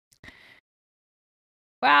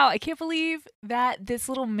Wow, I can't believe that this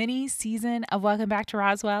little mini season of Welcome Back to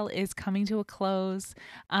Roswell is coming to a close.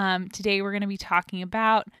 Today, we're going to be talking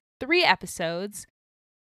about 3 episodes: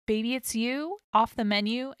 Baby It's You, Off the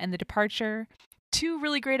Menu, and The Departure. 2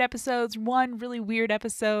 really great episodes, one really weird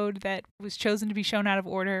episode that was chosen to be shown out of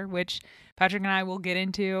order, which Patrick and I will get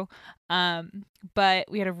into.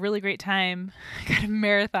 But we had a really great time kind of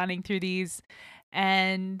marathoning through these.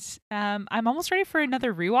 And I'm almost ready for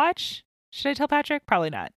another rewatch. Should I tell Patrick? Probably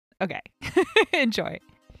not. Okay. Enjoy.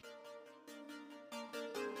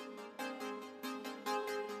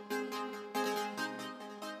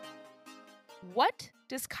 What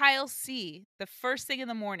does Kyle see the first thing in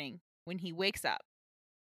the morning when he wakes up?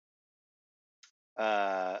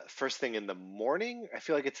 First thing in the morning, I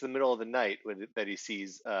feel like it's the middle of the night that he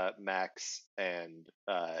sees Max and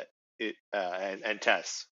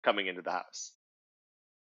Tess coming into the house.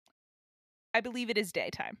 I believe it is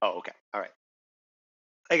daytime. Oh, okay, all right.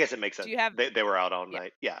 I guess it makes Do sense. you have They were out all Yeah.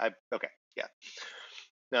 night. Yeah. Okay.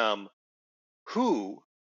 Yeah. Who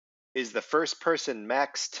is the first person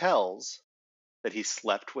Max tells that he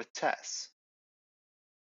slept with Tess?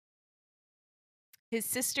 His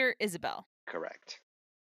sister Isabel. Correct.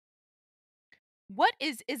 What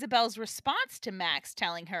is Isabel's response to Max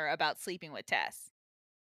telling her about sleeping with Tess?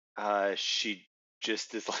 She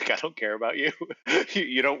just is like, I don't care about you.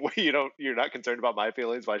 You're not concerned about my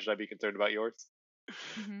feelings. Why should I be concerned about yours?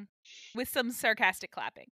 hmm With some sarcastic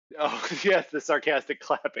clapping. Oh, yes, the sarcastic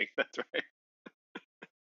clapping. That's right.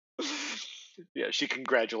 Yeah, she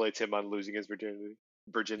congratulates him on losing his virginity.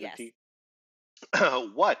 Yes. Virginity.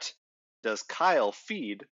 What does Kyle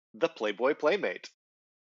feed the Playboy Playmate?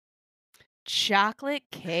 Chocolate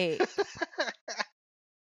cake.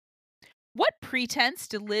 What pretense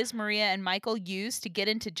did Liz, Maria, and Michael use to get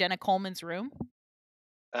into Jenna Coleman's room?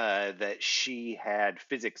 That she had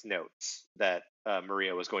physics notes that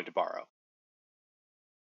Maria was going to borrow.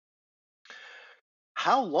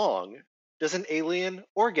 How long does an alien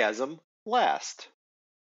orgasm last?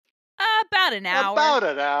 About an hour. About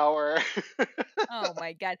an hour. Oh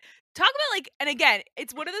my god. Talk about and again,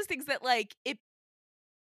 it's one of those things that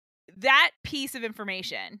that piece of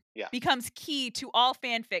information Yeah. becomes key to all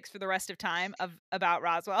fanfics for the rest of time about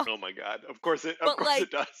Roswell. Oh my god. Of course it. Of But course it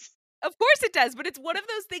does. of course it does, but it's one of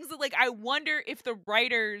those things that I wonder if the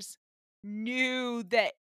writers knew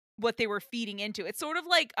that what they were feeding into. It's sort of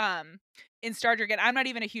like in Star Trek, and I'm not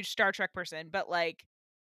even a huge Star Trek person, but like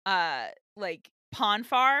Ponfar,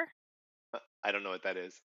 I don't know what that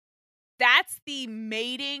is. that's the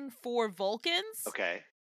mating for Vulcans. Okay.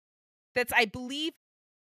 That's, I believe,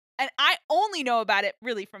 and I only know about it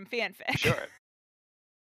really from fanfic. Sure.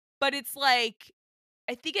 But it's I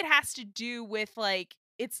think it has to do with I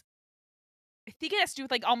think it has to do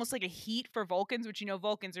with almost like a heat for Vulcans, which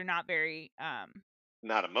Vulcans are not very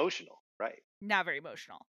Not emotional, right? not very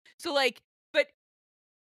emotional. So but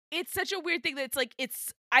it's such a weird thing that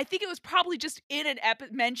it's I think it was probably just in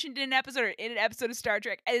mentioned in an episode or in an episode of Star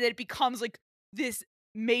Trek, and then it becomes this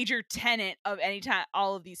major tenet of anytime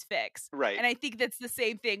all of these fics. Right. And I think that's the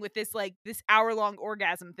same thing with this hour-long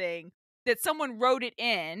orgasm thing, that someone wrote it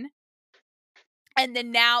in, and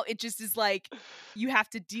then now it just is you have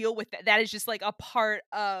to deal with that. That is just a part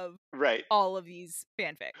of Right. all of these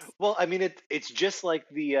fanfics. Well, I mean, it's just like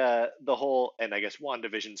the whole, and I guess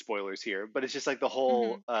WandaVision spoilers here, but it's just like the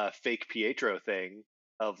whole Mhm. fake Pietro thing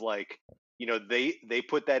of they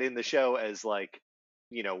put that in the show as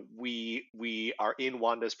we are in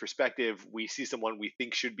Wanda's perspective. We see someone we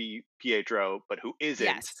think should be Pietro, but who isn't,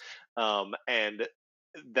 Yes. and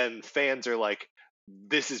then fans are like,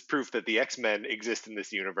 this is proof that the X-Men exist in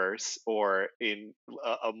this universe or in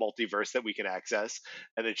a multiverse that we can access.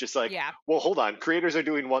 And it's just like, Yeah. well, hold on, creators are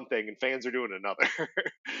doing one thing and fans are doing another.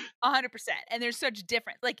 100%. And there's such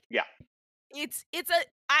difference. Yeah. It's a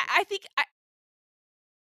I think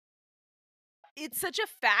it's such a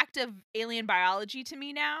fact of alien biology to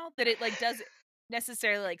me now that it doesn't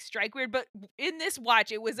necessarily strike weird, but in this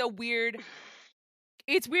watch it was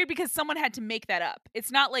it's weird because someone had to make that up.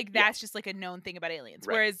 It's not like Yeah. that's just a known thing about aliens.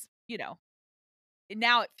 Right. Whereas,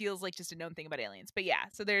 now it feels like just a known thing about aliens. But yeah,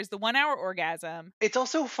 so there's the 1 hour orgasm. It's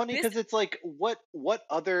also funny This because it's like, what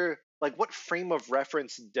other, what frame of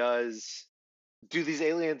reference do these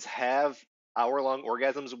aliens have hour-long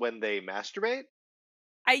orgasms when they masturbate?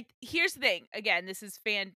 Here's the thing. Again, this is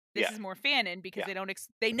Yeah. more fanon because Yeah.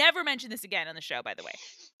 they never mention this again on the show, by the way.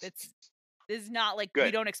 It's This is not we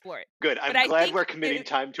Good. don't explore it. Good. But I'm I glad think we're committing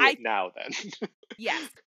time to I it now then. yes.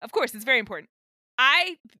 Of course, it's very important.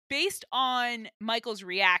 Based on Michael's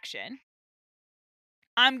reaction,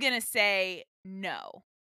 I'm going to say no.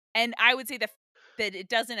 And I would say that it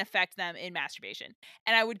doesn't affect them in masturbation.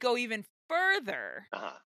 And I would go even further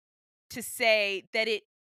to say that it,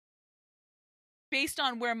 based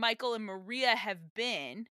on where Michael and Maria have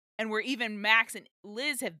been, and where even Max and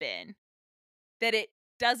Liz have been, that it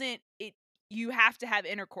doesn't, you have to have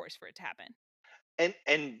intercourse for it to happen.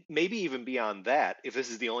 And maybe even beyond that, if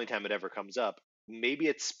this is the only time it ever comes up, maybe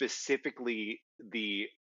it's specifically the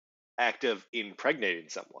act of impregnating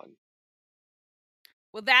someone.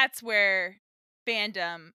 Well, that's where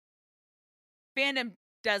fandom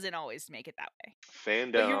doesn't always make it that way.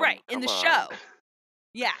 Fandom. But you're right. In the come show, on.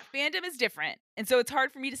 yeah, fandom is different. And so it's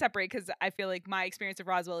hard for me to separate because I feel like my experience of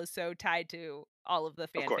Roswell is so tied to all of the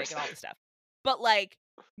fanfic and all the stuff. But like,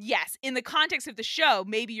 yes, in the context of the show,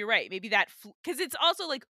 maybe you're right. Maybe that, because it's also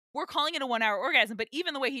like, we're calling it a 1 hour orgasm, but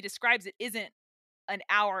even the way he describes it isn't an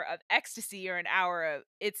hour of ecstasy or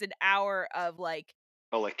it's an hour of like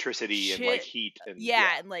electricity and like heat and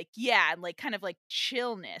and like and like kind of like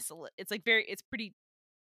chillness. It's like it's pretty,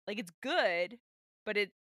 like it's good, but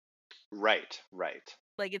it right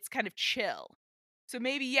like it's kind of chill. So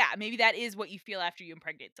maybe that is what you feel after you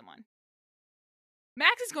impregnate someone.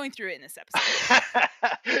 Max is going through it in this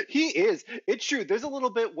episode. He is. It's true. There's a little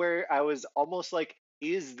bit where I was almost like,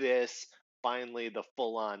 is this finally the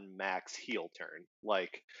full-on Max heel turn?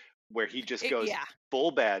 Like, where he just goes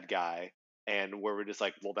full bad guy, and where we're just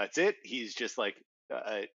like, well, that's it. He's just like,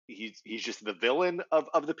 he's just the villain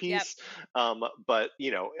of the piece. But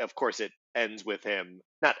you know, of course, it ends with him.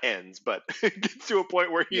 Not ends, but it gets to a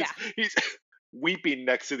point where he's weeping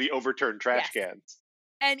next to the overturned trash cans.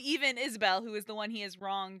 And even Isabel, who is the one he has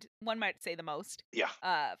wronged, one might say the most,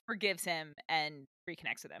 forgives him and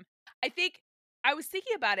reconnects with him. I think I was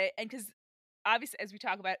thinking about it, and because obviously, as we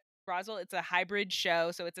talk about Roswell, it's a hybrid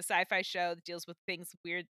show, so it's a sci-fi show that deals with things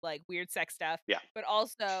weird, like weird sex stuff. Yeah. But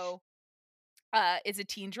also, it's a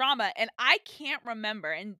teen drama, and I can't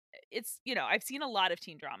remember. And it's, you know, I've seen a lot of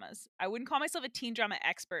teen dramas. I wouldn't call myself a teen drama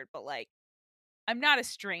expert, but like, I'm not a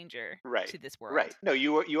stranger to this world. Right. No,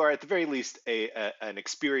 you are at the very least an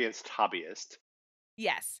experienced hobbyist.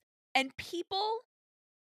 Yes. And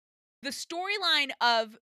the storyline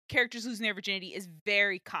of characters losing their virginity is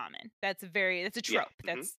very common. That's a trope.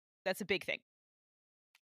 Yeah. That's a big thing.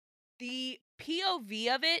 The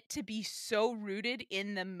POV of it to be so rooted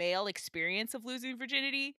in the male experience of losing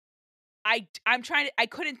virginity, I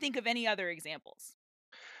couldn't think of any other examples.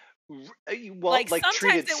 Well, like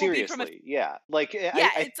treated seriously, it's like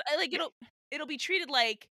it'll be treated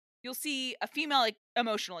like you'll see a female like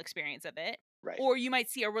emotional experience of it, right? Or you might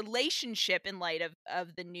see a relationship in light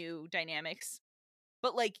of the new dynamics,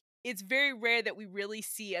 but like it's very rare that we really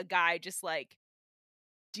see a guy just like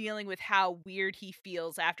dealing with how weird he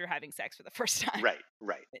feels after having sex for the first time.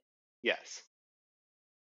 Right. Yes.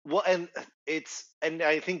 Well, and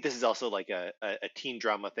I think this is also like a teen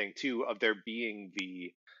drama thing too, of there being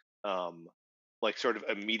the like sort of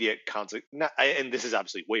immediate consequence. And this is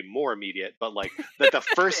obviously way more immediate, but like that the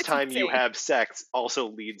first time you have sex also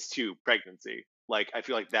leads to pregnancy. Like, I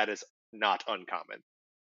feel like that is not uncommon.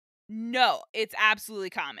 No, it's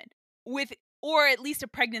absolutely common, or at least a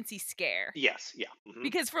pregnancy scare. Yes, yeah. Mm-hmm.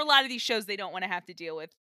 Because for a lot of these shows, they don't want to have to deal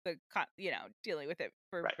with dealing with it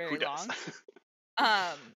for very long.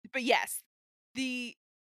 But yes,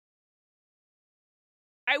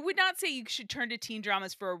 I would not say you should turn to teen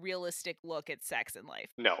dramas for a realistic look at sex and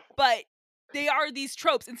life. No. But they are these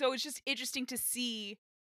tropes. And so it's just interesting to see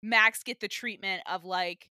Max get the treatment of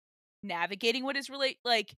like navigating what is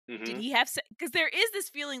like, did he have sex? Because there is this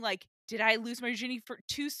feeling like, did I lose my virginity for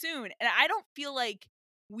too soon? And I don't feel like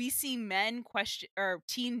we see men question, or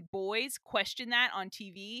teen boys question that on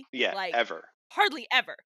TV. Yeah, like ever. Hardly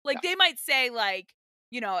ever. Like they might say like,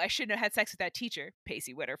 you know, I shouldn't have had sex with that teacher,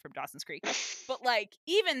 Pacey Witter from Dawson's Creek. But like,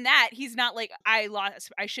 even that, he's not like, I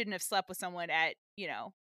shouldn't have slept with someone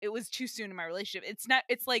it was too soon in my relationship.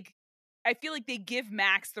 It's like, I feel like they give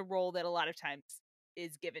Max the role that a lot of times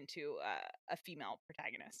is given to a female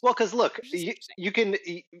protagonist. Well, because look, you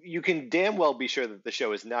can damn well be sure that the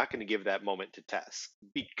show is not going to give that moment to Tess,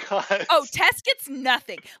 because Tess gets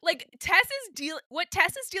nothing. Like what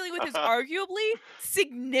Tess is dealing with is arguably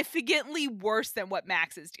significantly worse than what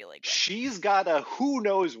Max is dealing with. She's got a who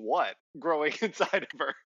knows what growing inside of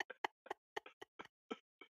her.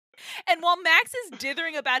 And while Max is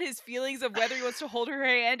dithering about his feelings of whether he wants to hold her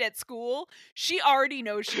hand at school, she already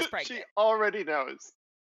knows she's pregnant. She already knows.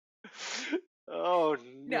 Oh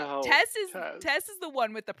no. Tess is the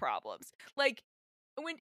one with the problems. Like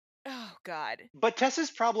Oh God. But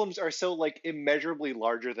Tessa's problems are so like immeasurably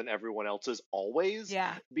larger than everyone else's always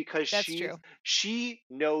Yeah, because that's true. she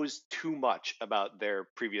knows too much about their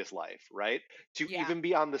previous life, right? To Yeah. even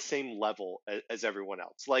be on the same level as everyone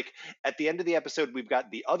else. Like at the end of the episode, we've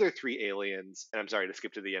got the other three aliens, and I'm sorry to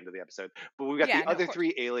skip to the end of the episode, but we've got Yeah, the no, of other course.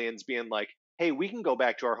 three aliens being like, hey, we can go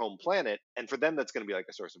back to our home planet. And for them, that's going to be like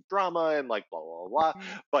a source of drama and like blah, blah, blah.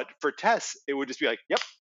 Mhm. But for Tess, it would just be like, yep,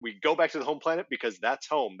 we go back to the home planet because that's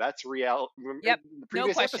home. That's real. In Yep, the no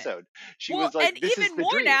previous question. episode, she Well, was like, and "This is even the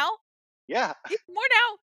more dream." now, Yeah,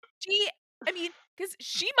 she, I mean, because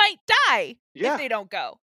she might die if yeah, they don't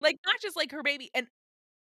go. Like, not just like her baby. And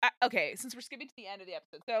okay, since we're skipping to the end of the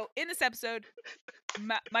episode, so in this episode,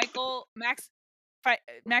 Max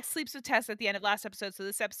sleeps with Tess at the end of last episode. So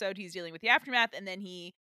this episode, he's dealing with the aftermath, and then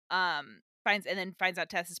he finds out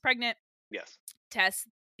Tess is pregnant. yes, Tess,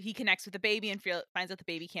 he connects with the baby and finds out the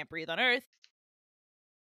baby can't breathe on Earth.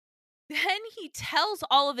 Then he tells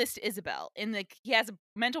all of this to Isabel, and like he has a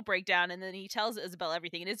mental breakdown, and then he tells Isabel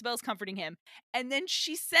everything, and Isabel's comforting him, and then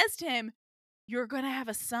she says to him, "You're gonna have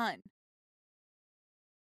a son."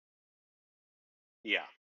 yeah.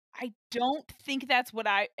 I don't think that's what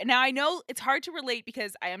now I know it's hard to relate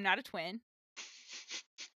because I am not a twin.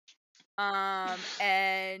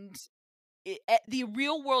 And the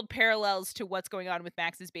real world parallels to what's going on with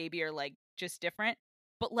Max's baby are like just different.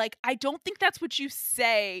 But like, I don't think that's what you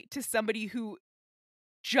say to somebody who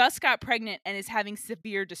just got pregnant and is having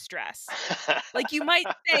severe distress. Like, you might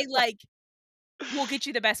say, like, we'll get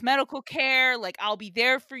you the best medical care. Like, I'll be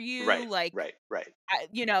there for you. Right, Like, right, right.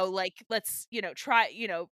 like, let's, try,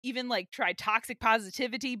 even like try toxic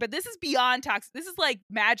positivity. But this is beyond toxic. This is like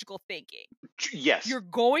magical thinking. Yes, You're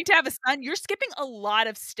going to have a son. You're skipping a lot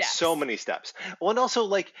of so steps. many steps. Well, and also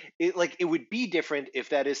like it would be different if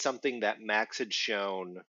that is something that Max had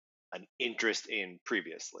shown an interest in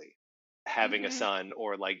previously, having a Hmm. son,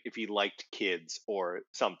 or like if he liked kids or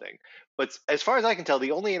something. But as far as I can tell,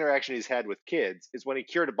 the only interaction he's had with kids is when he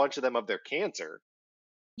cured a bunch of them of their cancer,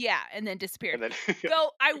 Yeah, and then disappeared. and then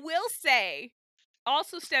Though I will say,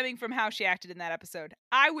 also stemming from how she acted in that episode,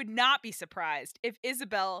 I would not be surprised if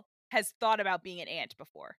Isabel has thought about being an aunt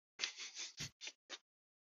before.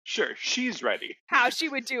 sure, she's ready. How she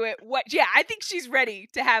would do it. Yeah, I think she's ready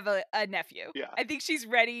to have a nephew. Yeah. I think she's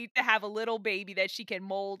ready to have a little baby that she can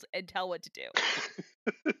mold and tell what to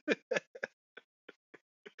do.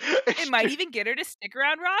 It might even get her to stick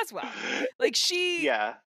around Roswell. Like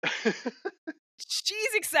Yeah.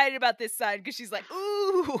 she's excited about this son because she's like,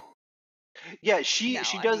 ooh. Yeah, No, she I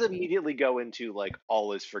does mean, immediately go into like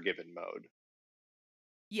all is forgiven mode.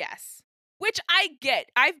 yes. Which I get.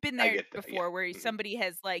 I've been I there get that. Yeah. before where somebody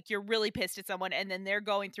has like you're really pissed at someone and then they're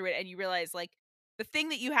going through it and you realize like the thing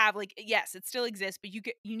that you have, like, yes, it still exists, but you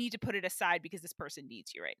need to put it aside because this person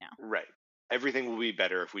needs you right now. Right. Everything will be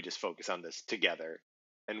better if we just focus on this together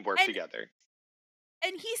and work And together.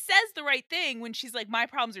 and he says the right thing when she's like, my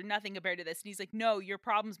problems are nothing compared to this. And he's like, no, your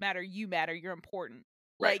problems matter, you're important.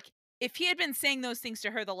 Right. Like, if he had been saying those things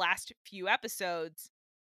to her the last few episodes,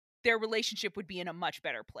 their relationship would be in a much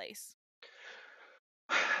better place.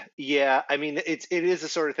 Yeah, I mean it is the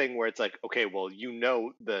sort of thing where it's like, okay, well,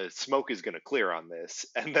 the smoke is going to clear on this,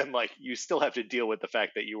 and then like you still have to deal with the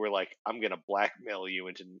fact that you were like, I'm going to blackmail you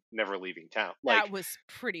into never leaving town. Like That was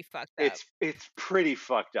pretty fucked up. it's pretty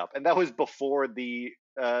fucked up, and that was before the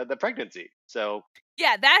pregnancy. So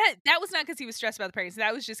Yeah, that was not because he was stressed about the pregnancy.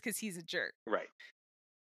 That was just because he's a jerk. right.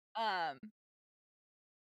 Um,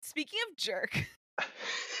 Speaking of jerk,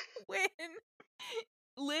 when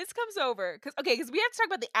Liz comes over, because we have to talk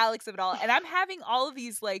about the Alex of it all, and I'm having all of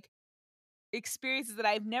these like experiences that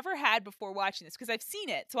I've never had before watching this because I've seen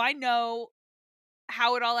it, so I know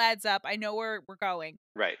how it all adds up. I know where we're going,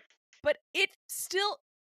 Right. but it still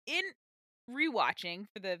in rewatching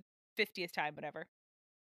for the 50th time, whatever.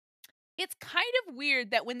 It's kind of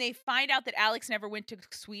weird that when they find out that Alex never went to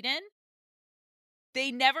Sweden,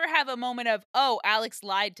 they never have a moment of, oh, Alex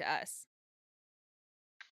lied to us.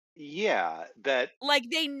 Yeah, that Like,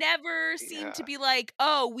 they never seem to yeah. be like,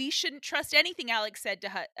 oh, we shouldn't trust anything Alex said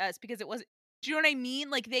to us because it wasn't. Do you know what I mean?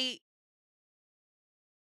 Like,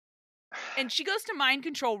 and she goes to mind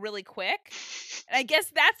control really quick. And I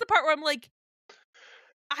guess that's the part where I'm like,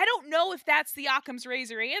 I don't know if that's the Occam's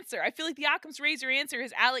razor answer. I feel like the Occam's razor answer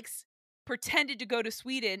is Alex pretended to go to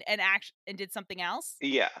Sweden and did something else.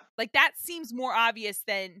 Yeah. Like, that seems more obvious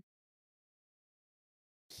than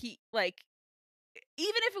even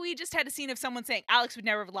if we just had a scene of someone saying Alex would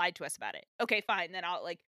never have lied to us about it. Okay, fine. Then I'll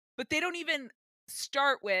but they don't even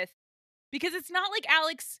start with, because it's not like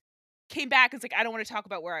Alex came back and was like, I don't want to talk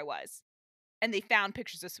about where I was. and they found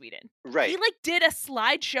pictures of Sweden. Right. He like did a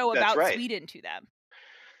slideshow about Sweden to them.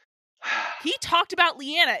 He talked about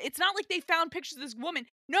Leanna. It's not like they found pictures of this woman.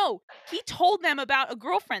 No, he told them about a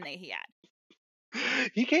girlfriend that he had.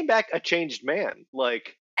 He came back a changed man.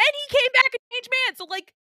 Like, and he came back a changed man. So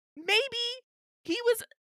like maybe he was.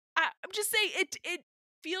 I'm just saying it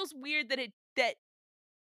feels weird that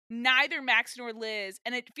neither Max nor Liz,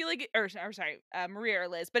 and I feel like Maria or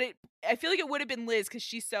Liz, but I feel like it would have been Liz because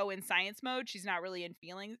she's so in science mode. She's not really in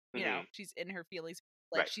feelings. You know, she's in her feelings.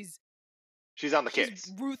 Like she's on the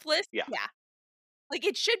case. Ruthless. Yeah. Like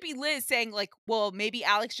it should be Liz saying like, well, maybe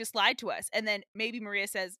Alex just lied to us, and then maybe Maria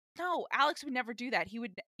says, no, Alex would never do that. He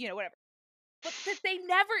would, whatever. But they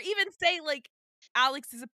never even say like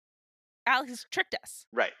Alex has tricked us.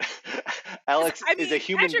 Right. Alex is a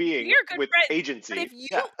human being with agency. But if you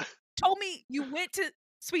told me you went to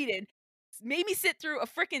Sweden, made me sit through a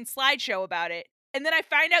freaking slideshow about it, and then I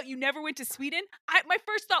find out you never went to Sweden, my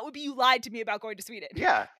first thought would be you lied to me about going to Sweden.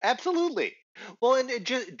 Yeah, absolutely. Well, and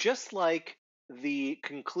it just like the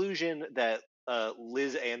conclusion that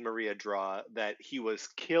Liz and Maria draw that he was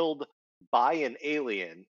killed by an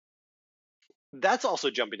alien, that's also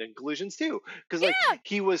jumping to conclusions too, because like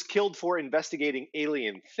he was killed for investigating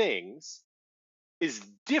alien things is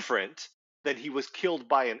different than he was killed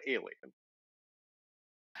by an alien.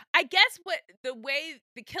 I guess the way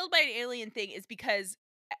the killed by an alien thing is because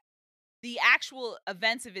the actual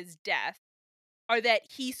events of his death are that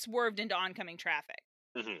he swerved into oncoming traffic.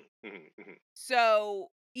 So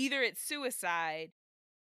either it's suicide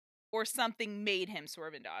or something made him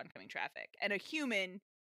swerve into oncoming traffic, and a human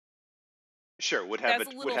would have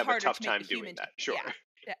a tough time doing that. Sure.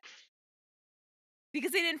 Yeah.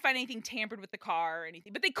 Because they didn't find anything tampered with the car or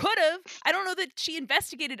anything. But they could have. I don't know that she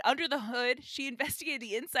investigated under the hood. She investigated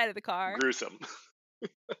the inside of the car. Gruesome.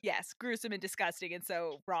 Yes, gruesome and disgusting, and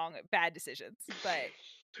so wrong, bad decisions. But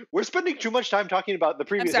we're spending too much time talking about the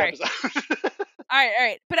previous episode. All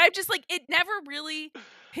right. But I'm just like, it never really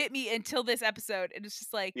hit me until this episode. And it's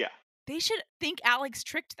just like, they should think Alex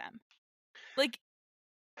tricked them. Like,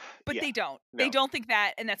 but they don't. No. They don't think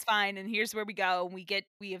that, and that's fine. And here's where we go. And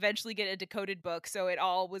we eventually get a decoded book. So it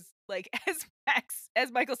all was like,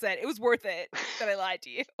 as Michael said, it was worth it that I lied to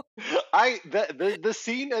you. The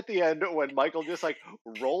scene at the end when Michael just like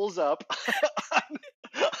rolls up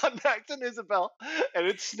on Max and Isabel, and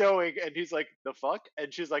it's snowing, and he's like, "The fuck?"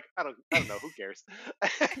 And she's like, "I don't know, who cares?"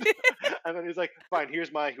 And then he's like, "Fine,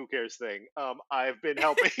 here's my who cares thing. I've been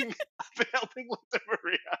helping Linda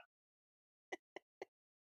Maria.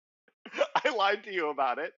 I lied to you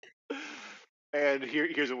about it." And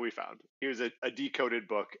here's what we found. Here's a decoded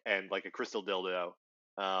book and like a crystal dildo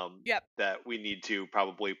that we need to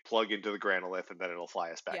probably plug into the Granolith, and then it'll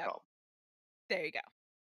fly us back home. There you go.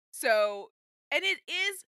 So, and it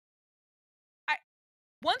is,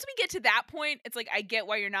 once we get to that point, it's like, I get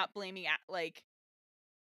why you're not blaming, like,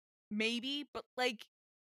 maybe, but like,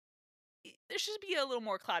 there should be a little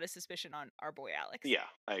more cloud of suspicion on our boy Alex. Yeah,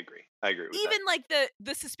 I agree with that. Even like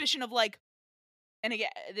the suspicion of like, and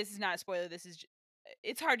again, this is not a spoiler.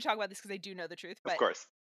 It's hard to talk about this because I do know the truth. But of course,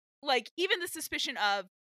 like even the suspicion of,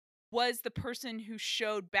 was the person who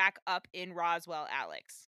showed back up in Roswell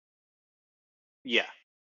Alex? Yeah.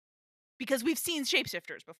 Because we've seen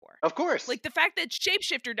shapeshifters before. Of course. Like the fact that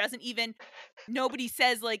shapeshifter doesn't even, nobody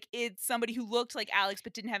says like it's somebody who looked like Alex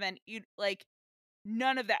but didn't have any, like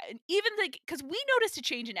none of that. And even like, because we noticed a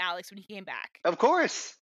change in Alex when he came back. Of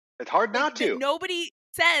course. It's hard not to. Nobody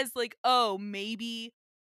says like, oh, maybe.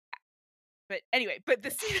 But anyway, but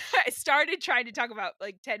the scene I started trying to talk about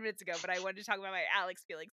like 10 minutes ago, but I wanted to talk about my Alex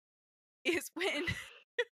feelings, is when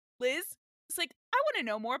Liz is like, I want to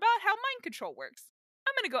know more about how mind control works.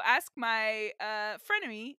 I'm going to go ask my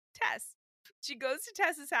frenemy, Tess. She goes to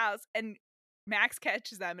Tess's house, and Max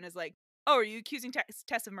catches them and is like, oh, are you accusing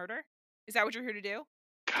Tess of murder? Is that what you're here to do?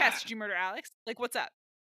 God. Tess, did you murder Alex? Like, what's up?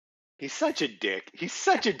 He's such a dick. He's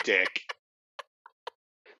such a dick.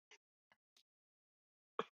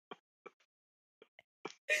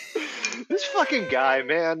 This fucking guy,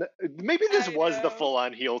 man. Maybe this was the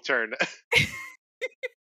full-on heel turn.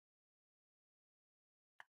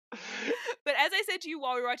 But as I said to you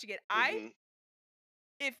while we were watching it,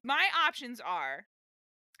 if my options are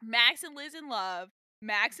Max and Liz in love,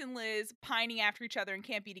 Max and Liz pining after each other and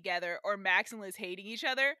can't be together, or Max and Liz hating each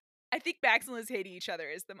other, I think Max and Liz hating each other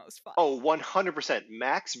is the most fun. Oh, 100%.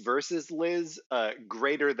 Max versus Liz,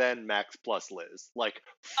 greater than Max plus Liz. Like,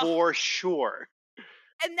 for sure.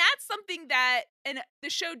 And that's something that, and the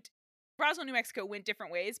show Roswell, New Mexico went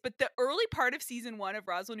different ways, but the early part of season 1 of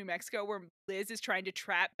Roswell, New Mexico, where Liz is trying to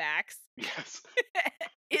trap Max. Yes.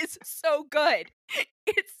 is so good.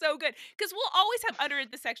 It's so good. Because we'll always have under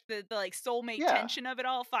the section, the like soulmate tension of it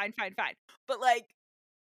all. Fine. But like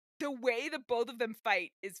the way that both of them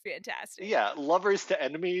fight is fantastic. Yeah, lovers to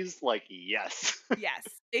enemies, like, yes. Yes,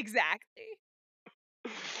 exactly.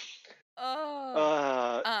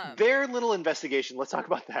 Oh. Their little investigation, let's talk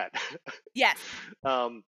about that. Yes.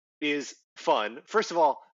 Is fun. First of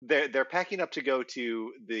all, they're packing up to go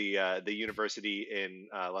to the university in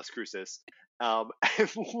Las Cruces. And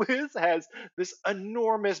Liz has this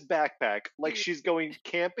enormous backpack, like she's going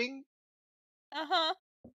camping. Uh-huh.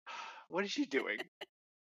 What is she doing?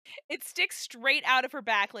 It sticks straight out of her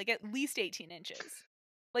back, like at least 18 inches.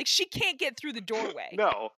 Like she can't get through the doorway.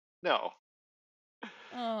 No.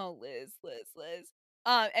 Oh, Liz.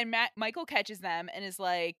 And Michael catches them and is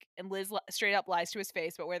like, and Liz straight up lies to his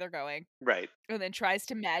face about where they're going. Right. And then tries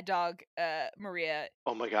to mad dog Maria.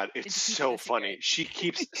 Oh my God, it's so funny. She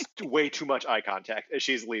keeps way too much eye contact as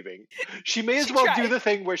she's leaving. She may as well do the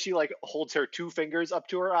thing where she like holds her 2 fingers up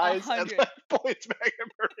to her eyes 100. And like points back at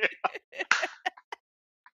Maria.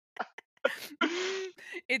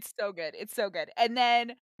 It's so good. And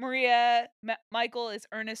then Michael is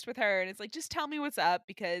earnest with her and it's like, just tell me what's up,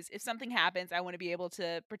 because if something happens, I want to be able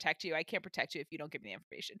to protect you. I can't protect you if you don't give me the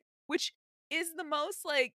information. Which is the most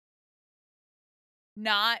like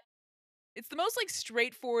it's the most like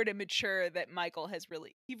straightforward and mature that Michael has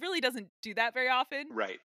he really doesn't do that very often.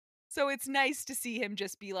 Right. So it's nice to see him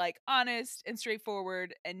just be like honest and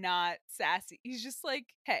straightforward and not sassy. He's just like,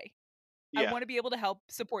 hey, yeah. I want to be able to help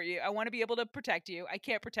support you. I want to be able to protect you. I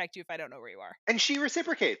can't protect you if I don't know where you are. And she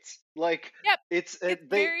reciprocates. Like, yep. It's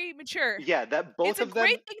very mature. Yeah, that both of them. It's a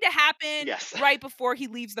great thing to happen right before he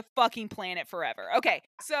leaves the fucking planet forever. Okay,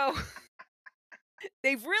 so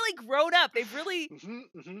they've really grown up. They've really,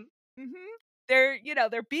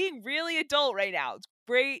 they're being really adult right now. It's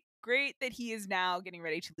great that he is now getting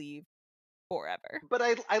ready to leave forever. But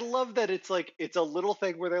I love that it's like, it's a little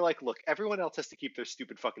thing where they're like, look, everyone else has to keep their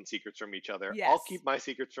stupid fucking secrets from each other. Yes. I'll keep my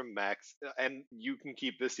secrets from Max, and you can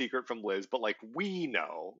keep this secret from Liz, but like, we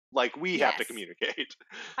know, like, we have to communicate.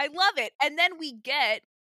 I love it. And then we get,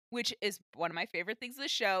 which is one of my favorite things of the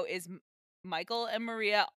show, is Michael and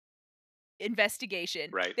Maria investigation.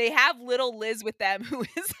 Right. They have little Liz with them, who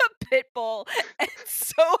is a pit bull and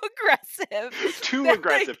so aggressive. Too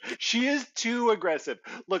aggressive. Like, she is too aggressive.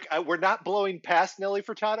 Look, we're not blowing past Nelly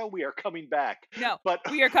Furtado. We are coming back. No, but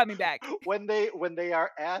we are coming back. When they are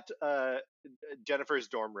at Jennifer's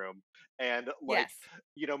dorm room, and like,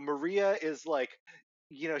 Maria is like,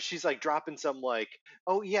 she's like dropping some like,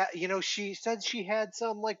 oh yeah, she said she had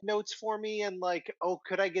some like notes for me, and like, oh,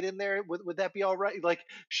 could I get in there? Would that be all right? Like,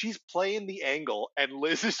 she's playing the angle, and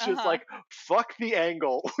Liz is just like, fuck the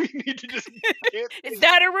angle. We need to just get Is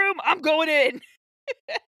that a room? I'm going in.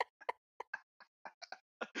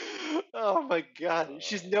 Oh my God.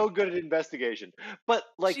 She's no good at investigation. But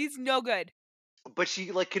like, she's no good. But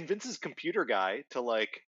she like convinces computer guy to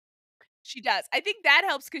like. She does. I think that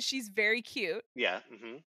helps because she's very cute. Yeah,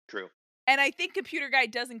 true. And I think computer guy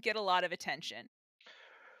doesn't get a lot of attention.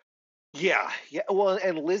 Yeah. Well,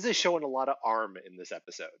 and Liz is showing a lot of arm in this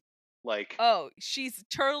episode. Like, oh, she's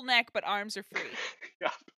turtleneck, but arms are free.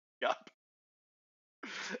 Yup.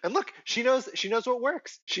 And look, she knows what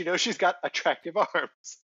works. She knows she's got attractive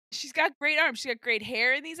arms. She's got great arms. She's got great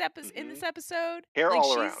hair in in this episode. Hair like,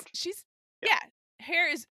 all around.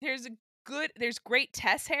 Hair is there's great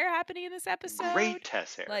Tess hair happening in this episode. Great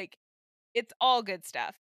Tess hair. Like, it's all good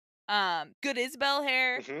stuff. Good Isabel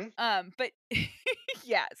hair. But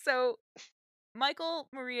yeah, so Michael,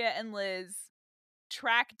 Maria, and Liz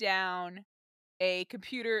track down a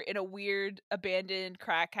computer in a weird abandoned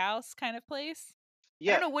crack house kind of place.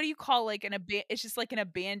 Yeah. I don't know, what do you call like it's just like an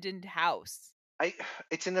abandoned house.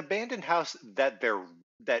 It's an abandoned house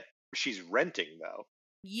that she's renting though.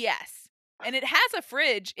 Yes. And it has a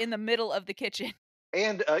fridge in the middle of the kitchen.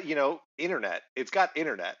 And internet. It's got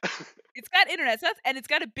internet. It's got internet. So and it's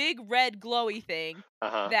got a big red glowy thing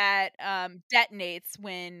that detonates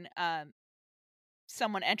when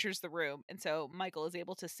someone enters the room, and so Michael is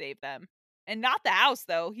able to save them. And not the house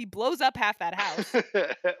though. He blows up half that house.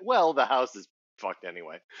 Well, the house is fucked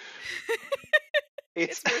anyway.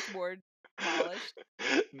 It's worth more polished.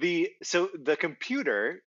 So the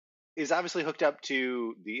computer is obviously hooked up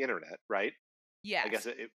to the internet, right? Yeah. I guess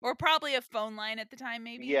or probably a phone line at the time,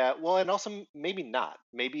 maybe. Yeah, well, and also maybe not.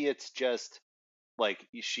 Maybe it's just like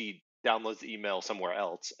she downloads the email somewhere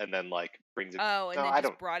else and then like brings it. Oh, and then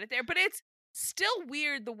just brought it there. But it's still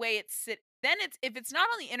weird the way it's Then if it's not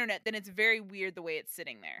on the internet, then it's very weird the way it's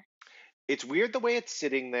sitting there. It's weird the way it's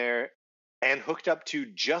sitting there and hooked up to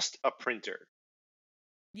just a printer.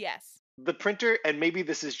 Yes. the printer, and maybe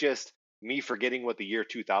this is just me forgetting what the year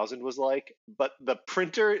 2000 was like, but the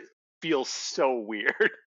printer feels so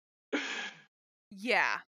weird.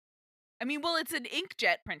 Yeah. I mean, well, it's an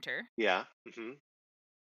inkjet printer. Yeah. Mm-hmm.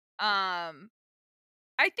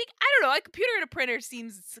 I think, I don't know, a computer and a printer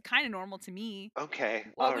seems kind of normal to me. Okay.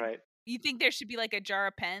 What All would right. you think there should be like a jar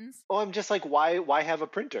of pens? Oh, I'm just like, why have a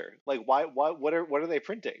printer? Like, what are they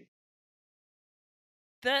printing?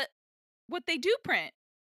 The what they do print.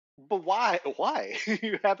 But why?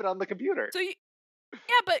 You have it on the computer. So yeah,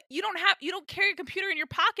 but you don't carry a computer in your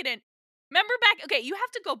pocket. And remember back, okay, you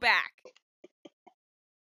have to go back.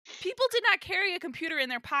 People did not carry a computer in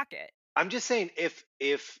their pocket. I'm just saying, if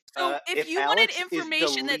you wanted Alex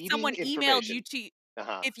information that someone emailed you to,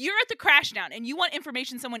 if you're at the Crashdown and you want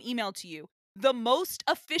information someone emailed to you, the most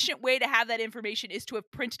efficient way to have that information is to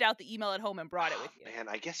have printed out the email at home and brought it with you. Man,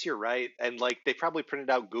 I guess you're right. And like, they probably printed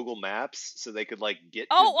out Google Maps so they could like get.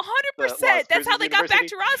 Oh, 100%. That's how they got back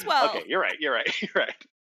to Roswell. Okay, you're right. You're right.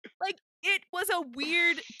 Like, it was a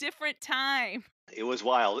weird, different time. It was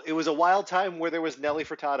wild. It was a wild time where there was Nelly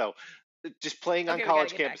Furtado just playing on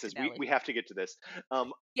college campuses. We have to get to this.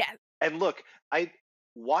 Yeah. And look, I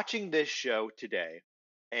watching this show today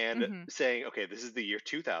and saying, okay, this is the year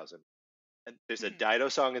 2000. And there's a Dido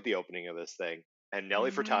song at the opening of this thing, and Nelly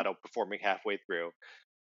Furtado performing halfway through.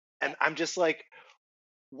 And I'm just like,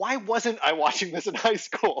 why wasn't I watching this in high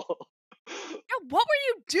school? Yeah, what were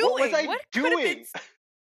you doing? What was I doing?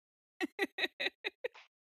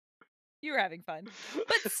 You were having fun.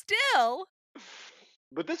 But still.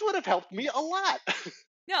 But this would have helped me a lot.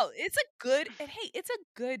 No, it's a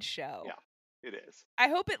good show. Yeah, it is. I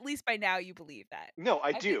hope at least by now you believe that. No,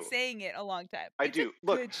 I've do. I've been saying it a long time. I do.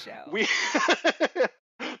 Look, good show.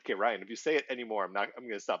 Okay, Ryan, if you say it anymore, I'm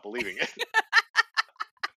going to stop believing it.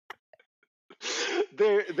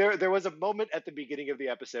 There was a moment at the beginning of the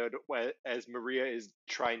episode where, as Maria is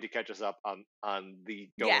trying to catch us up on the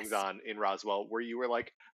goings on in Roswell, where you were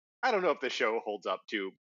like, I don't know if this show holds up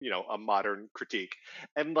to, a modern critique.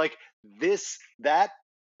 And like that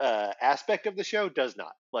aspect of the show does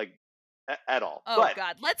not, like, at all. Oh, but,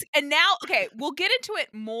 God. We'll get into it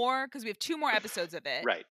more because we have 2 more episodes of it.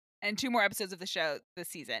 Right. And 2 more episodes of the show this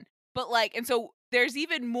season. But like, and so there's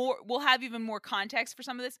even more, we'll have even more context for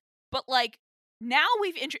some of this. But like, now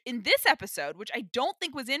in this episode, which I don't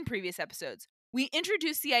think was in previous episodes, we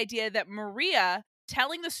introduced the idea that Maria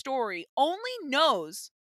telling the story only knows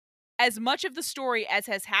as much of the story as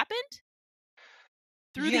has happened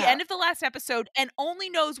through the end of the last episode, and only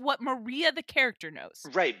knows what Maria the character knows.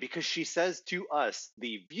 Right, because she says to us,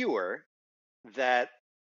 the viewer, that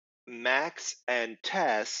Max and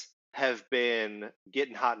Tess have been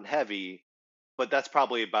getting hot and heavy, but that's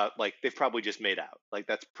probably about, like, they've probably just made out. Like,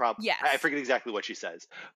 that's probably, yes. I forget exactly what she says,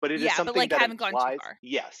 but it is something like, that implies, gone too far.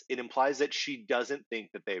 Yes, it implies that she doesn't think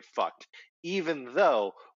that they've fucked, even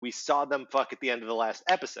though we saw them fuck at the end of the last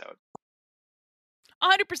episode.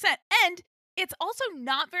 100%. And it's also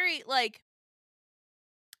not very, like,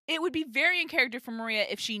 it would be very in character for Maria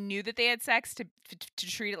if she knew that they had sex to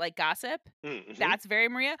treat it like gossip. Mm-hmm. That's very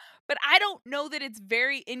Maria. But I don't know that it's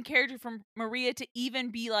very in character for Maria to even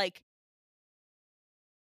be like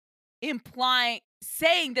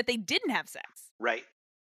saying that they didn't have sex. Right.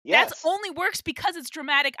 Yes. That only works because it's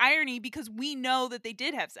dramatic irony, because we know that they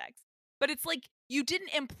did have sex. But it's like, you didn't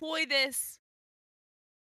employ this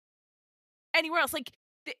anywhere else. Like,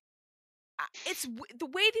 it's the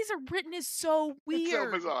way these are written is so weird. It's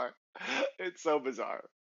so bizarre. It's so bizarre.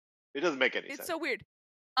 It doesn't make any sense. It's so weird.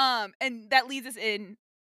 And that leads us in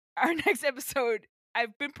our next episode.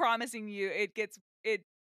 I've been promising you it gets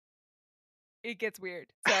weird.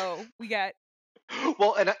 So we got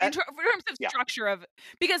well, and in terms of structure of,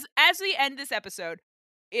 because as we end this episode,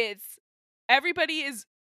 it's everybody's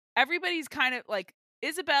kind of like,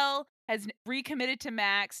 Isabel has recommitted to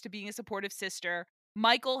Max, to being a supportive sister.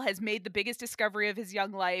 Michael has made the biggest discovery of his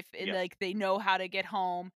young life, and like, they know how to get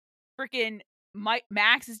home. Freaking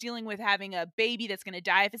Max is dealing with having a baby that's going to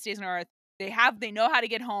die if it stays on Earth. They know how to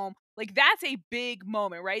get home. Like, that's a big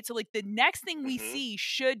moment, right? So like, the next thing we see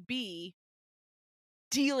should be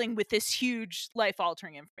dealing with this huge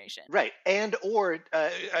life-altering information, right? And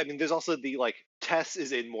I mean, there's also the, like, Tess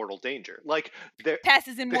is in mortal danger. Like, Tess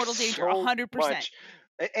is in mortal danger, 100%.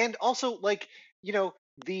 And also, like,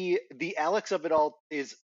 the Alex of it all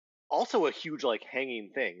is also a huge, like, hanging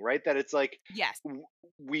thing, right? That it's like, yes,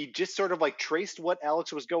 we just sort of like traced what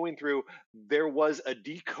Alex was going through. There was a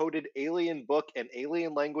decoded alien book and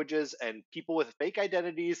alien languages and people with fake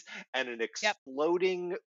identities and an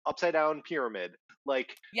exploding upside down pyramid.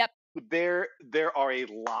 Like, there are a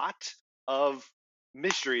lot of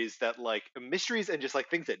mysteries and just like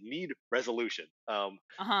things that need resolution. So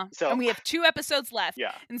And we have 2 episodes left.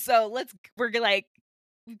 Yeah. And so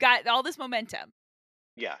we've got all this momentum.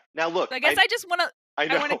 Yeah. Now look, so I guess I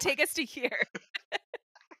want to take us to here.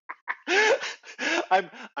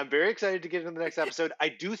 I'm very excited to get into the next episode. I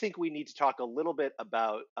do think we need to talk a little bit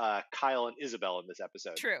about Kyle and Isabel in this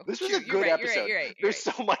episode. True. This was a good episode. You're right. There's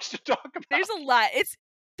so much to talk about. There's a lot. It's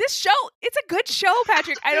a good show,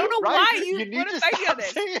 Patrick. I don't know why you need to fight me on stop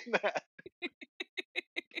this. saying that.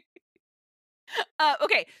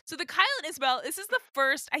 Okay, so the Kyle and Isabel, this is the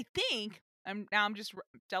first, I think, I'm just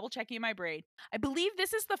double checking in my brain. I believe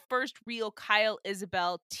this is the first real Kyle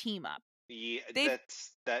Isabel team up. Yeah,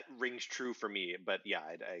 that rings true for me, but yeah,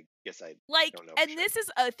 I guess I don't know. And this is,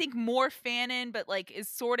 I think, more fanon, but like is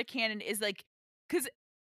sort of canon, is like, because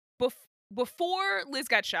before Liz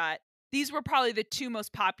got shot, these were probably the 2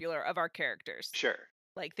 most popular of our characters. Sure.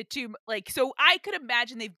 Like the 2, like, so I could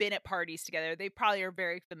imagine they've been at parties together. They probably are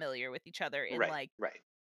very familiar with each other in right.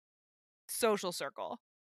 social circle.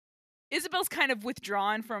 Isabel's kind of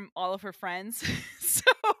withdrawn from all of her friends,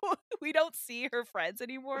 so we don't see her friends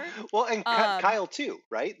anymore. Well, and Kyle too,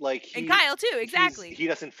 right? Like Kyle too, exactly. He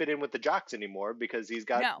doesn't fit in with the jocks anymore because he's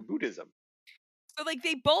got Buddhism. So like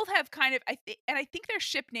they both have kind of, I think their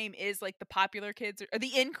ship name is like the Popular Kids or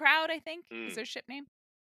the In Crowd, I think is their ship name.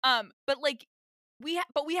 But like we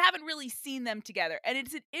haven't really seen them together, and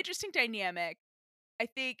it's an interesting dynamic. I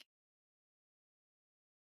think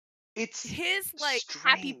it's his like strange.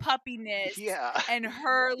 happy puppiness, yeah, and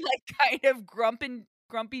her like kind of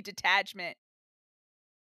grumpy detachment.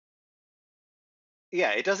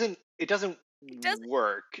 Yeah, it doesn't work. It doesn't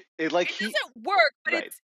work, but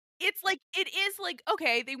right. It's like, it is like,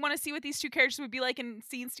 okay, they want to see what these 2 characters would be like in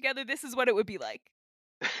scenes together. This is what it would be like.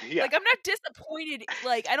 Yeah. Like, I'm not disappointed.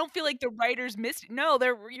 Like, I don't feel like the writers missed. No,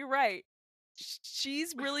 you're right.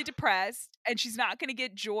 She's really depressed, and she's not going to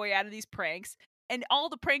get joy out of these pranks. And all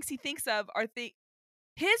the pranks he thinks of are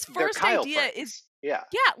his first idea pranks. Is, yeah,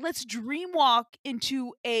 let's dreamwalk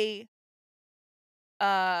into a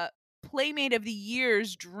Playmate of the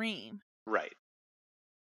Year's dream. Right.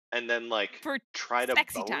 And then like for try to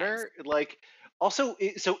bone her. Like, also,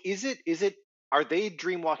 so is it? Are they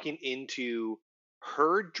dreamwalking into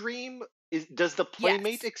her dream? Does the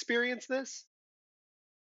Playmate experience this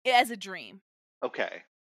as a dream? Okay.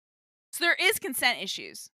 So there is consent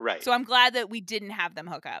issues, right? So I'm glad that we didn't have them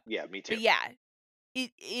hook up. Yeah, me too. But yeah,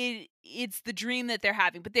 it's the dream that they're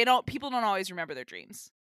having, but people don't always remember their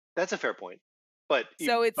dreams. That's a fair point. But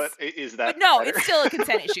is that? But no, better? It's still a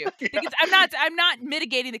consent issue. Yeah. Because I'm not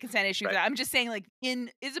mitigating the consent issue for that. I'm just saying, like,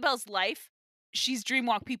 in Isabel's life, she's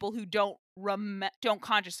dreamwalk people who don't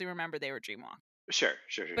consciously remember they were dreamwalk. Sure.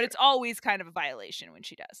 But it's always kind of a violation when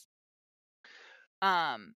she does.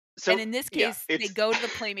 So, and in this case, they go to the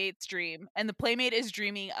Playmate's dream, and the Playmate is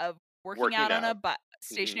dreaming of working out on a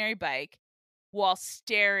stationary bike while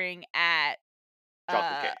staring at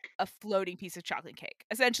a floating piece of chocolate cake.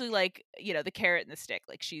 Essentially, like, the carrot and the stick.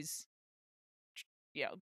 Like, she's,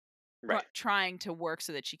 trying to work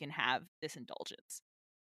so that she can have this indulgence.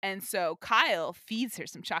 And so Kyle feeds her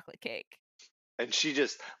some chocolate cake. And she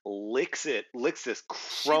just licks this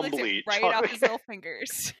crumbly right off his little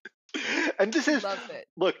fingers. And this is, loves it.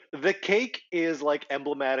 Look, the cake is like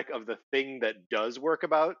emblematic of the thing that does work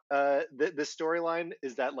about this storyline,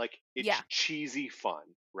 is that like it's cheesy fun,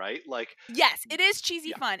 right? Like, yes, it is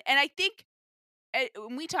cheesy fun. And I think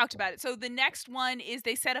we talked about it. So the next one is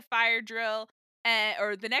they set a fire drill,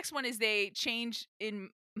 or the next one is they change in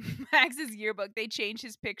Max's yearbook. They change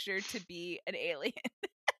his picture to be an alien.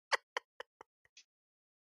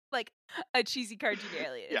 Like a cheesy cartoon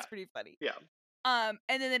alien. It's pretty funny. Yeah. And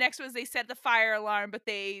then the next one is they set the fire alarm, but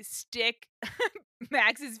they stick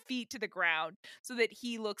Max's feet to the ground so that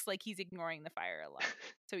he looks like he's ignoring the fire alarm.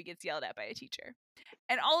 So he gets yelled at by a teacher.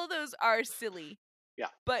 And all of those are silly. Yeah.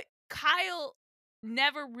 But Kyle's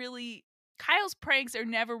pranks are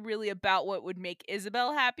never really about what would make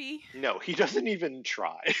Isabel happy. No, he doesn't even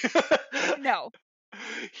try. No.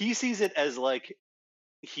 He sees it as like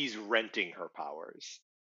he's renting her powers.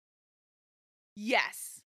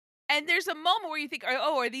 Yes. And there's a moment where you think,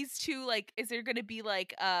 are these two, like, is there going to be,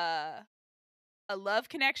 like, a love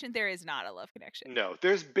connection? There is not a love connection. No,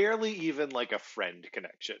 there's barely even, like, a friend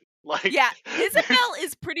connection. Like, yeah, Isabel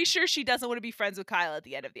is pretty sure she doesn't want to be friends with Kyle at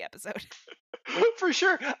the end of the episode. For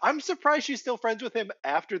sure. I'm surprised she's still friends with him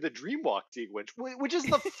after the Dreamwalk sequence, which is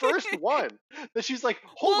the first one that she's like,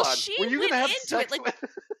 hold on, were you going to have sex with?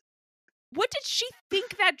 What did she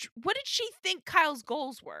think Kyle's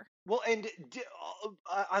goals were? Well, and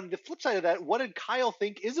on the flip side of that, what did Kyle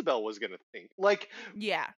think Isabel was going to think? Like,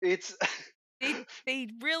 yeah, it's They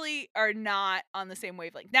really are not on the same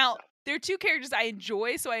wavelength. Now, they're two characters I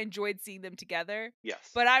enjoy, so I enjoyed seeing them together. Yes.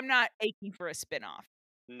 But I'm not aching for a spinoff.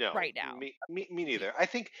 No. Right now. Me neither. I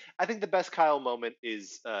think the best Kyle moment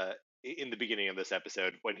is in the beginning of this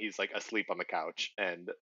episode when he's like asleep on the couch and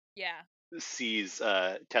sees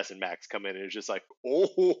Tess and Max come in and is just like,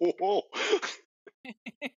 oh.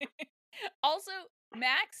 Also,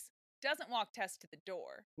 Max doesn't walk Tess to the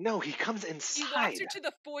door. No, he comes inside. He walks her to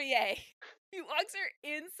the foyer. He walks her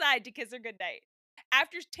inside to kiss her goodnight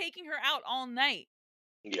after taking her out all night.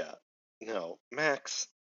 Yeah. No, Max.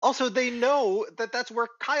 Also, they know that that's where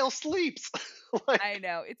Kyle sleeps. Like, I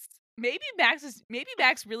know. It's maybe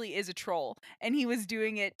Max really is a troll and he was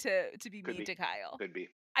doing it to be mean to Kyle. Could be.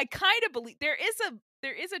 I kind of believe there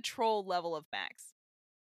is a troll level of Max.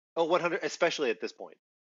 Oh, 100, especially at this point.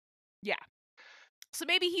 Yeah. So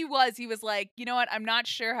maybe he was like, you know what? I'm not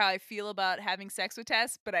sure how I feel about having sex with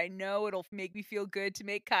Tess, but I know it'll make me feel good to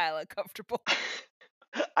make Kyle uncomfortable.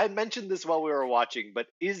 I mentioned this while we were watching, but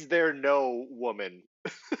is there no woman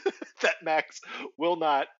that Max will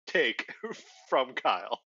not take from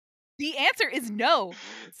Kyle? The answer is no.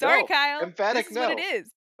 Sorry, no, Kyle. Emphatic this is no. what it is.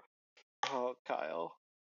 Oh, Kyle.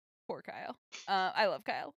 Poor Kyle. I love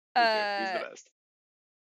Kyle. He's the best.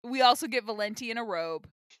 We also get Valenti in a robe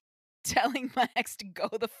telling Max to go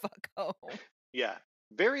the fuck home. Yeah.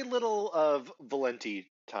 Very little of Valenti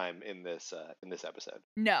time in this episode.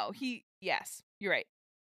 No, yes, you're right.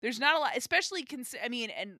 There's not a lot, especially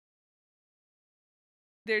and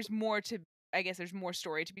there's more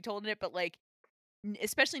story to be told in it, but like,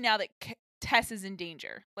 especially now that Tess is in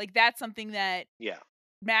danger. Like, that's something that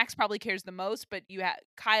Max probably cares the most, but you have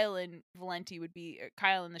Kyle and Valenti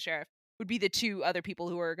Kyle and the sheriff would be the two other people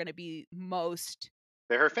who are going to be most.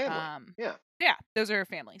 They're her family. Yeah, those are her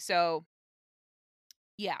family. So,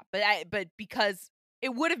 yeah, but because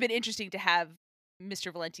it would have been interesting to have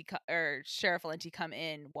Mr. Valenti or Sheriff Valenti come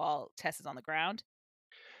in while Tess is on the ground.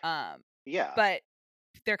 But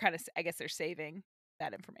they're kind of, I guess they're saving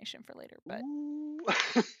that information for later. But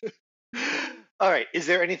all right, is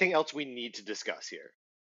there anything else we need to discuss here?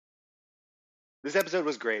 This episode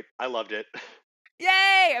was great. I loved it.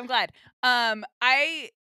 Yay! I'm glad. And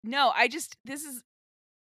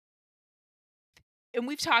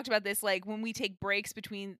we've talked about this, like, when we take breaks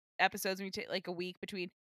between episodes, and we take like a week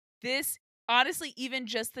between this. Honestly, even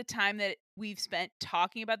just the time that we've spent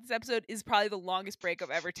talking about this episode is probably the longest break I've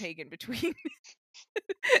ever taken between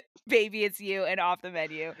Baby It's You and Off the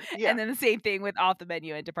Menu. Yeah. And then the same thing with Off the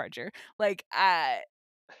Menu and Departure. Like,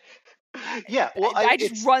 yeah, well, I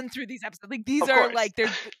just run through these episodes. Like, these are like,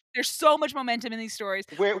 there's so much momentum in these stories.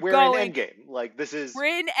 We're in Endgame. Like,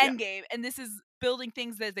 we're in Endgame, and this is building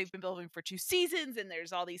things that they've been building for 2 seasons, and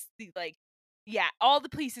there's all these like. Yeah, all the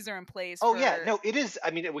pieces are in place. No, it is.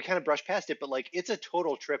 I mean, we kind of brushed past it, but like, it's a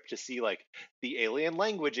total trip to see like the alien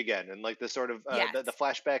language again, and like the sort of the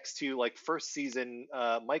flashbacks to like first season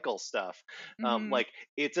Michael stuff. Like,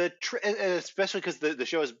 it's a especially because the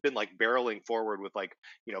show has been like barreling forward with like,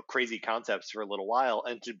 you know, crazy concepts for a little while,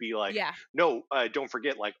 and to be like, no, don't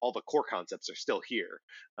forget, like, all the core concepts are still here.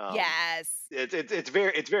 Yes, it's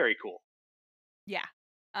very cool. Yeah.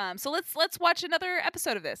 So let's watch another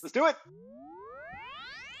episode of this. Let's do it.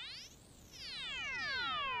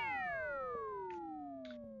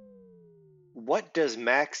 What does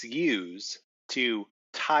Max use to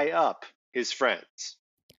tie up his friends?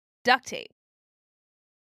 Duct tape.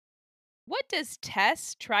 What does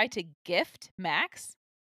Tess try to gift Max?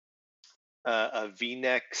 A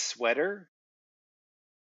V-neck sweater.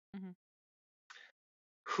 Mm-hmm.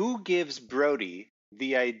 Who gives Brody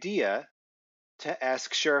the idea to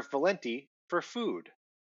ask Sheriff Valenti for food?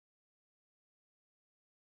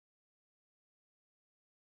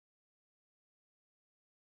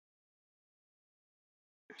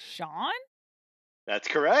 Sean? That's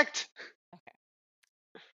correct. Okay.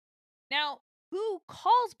 Now, who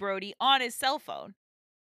calls Brody on his cell phone?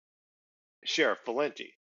 Sheriff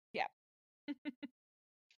Valenti. Yeah.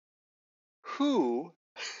 Who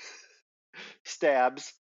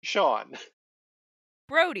stabs Sean?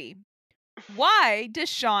 Brody. Why does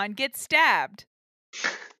Sean get stabbed?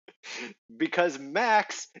 Because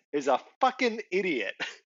Max is a fucking idiot.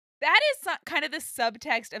 That is kind of the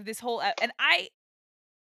subtext of this whole and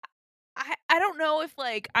I don't know if,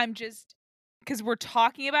 like, I'm just, because we're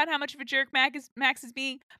talking about how much of a jerk Max is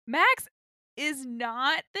being. Max is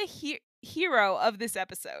not the hero of this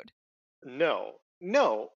episode. No.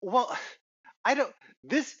 Well, I don't.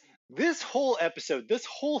 This whole episode, this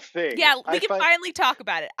whole thing. Yeah, we can finally talk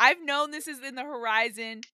about it. I've known this is in the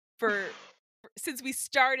horizon since we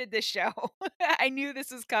started this show. I knew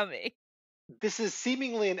this was coming. this is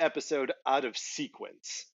seemingly an episode out of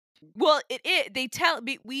sequence. Well,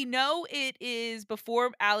 we know it is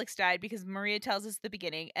before Alex died because Maria tells us at the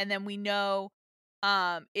beginning, and then we know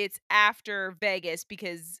it's after Vegas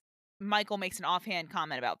because Michael makes an offhand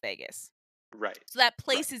comment about Vegas. Right. So that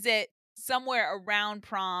places it somewhere around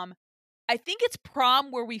prom. I think it's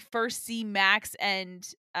prom where we first see Max and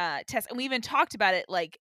Tess, and we even talked about it,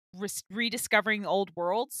 like rediscovering old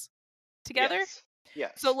worlds together.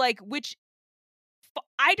 Yes. So like, which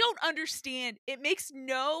I don't understand. It makes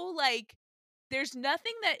no, like, there's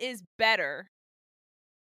nothing that is better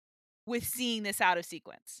with seeing this out of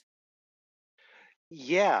sequence.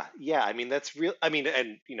 Yeah. I mean, that's real. I mean,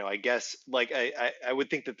 and I guess like I would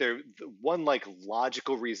think that one like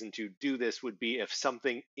logical reason to do this would be if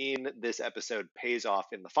something in this episode pays off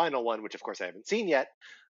in the final one, which of course I haven't seen yet.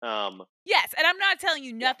 Yes, and I'm not telling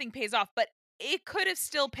you nothing pays off, but it could have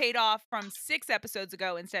still paid off from 6 episodes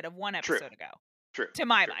ago instead of 1 episode ago. True. To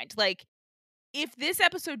my mind, like, if this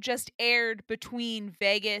episode just aired between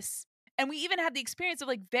Vegas, and we even had the experience of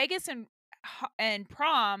like Vegas and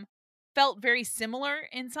prom felt very similar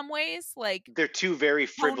in some ways, like they're two very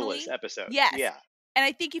frivolous episodes. Yes. Yeah. And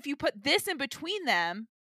I think if you put this in between them,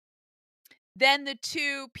 then the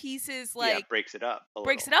two pieces like breaks it up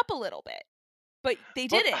a little bit. But they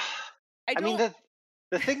didn't. I mean,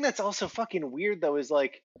 the thing that's also fucking weird though is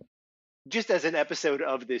like, just as an episode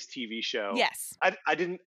of this TV show, yes, I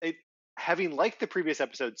didn't. Having liked the previous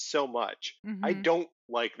episode so much, I don't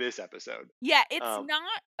like this episode. Yeah, it's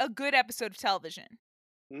not a good episode of television.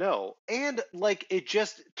 No, and like it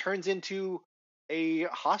just turns into a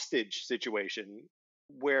hostage situation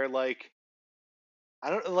where like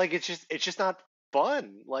I don't like it's just not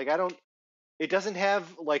fun. Like it doesn't have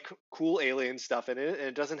like cool alien stuff in it, and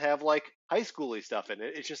it doesn't have like high schooly stuff in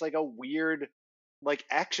it. It's just like a weird like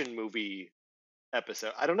action movie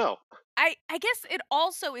episode. I don't know. I guess it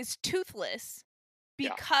also is toothless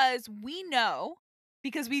because we know,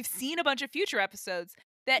 because we've seen a bunch of future episodes,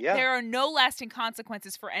 that there are no lasting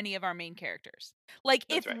consequences for any of our main characters. Like,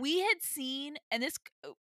 if we had seen, and this,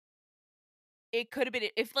 it could have been,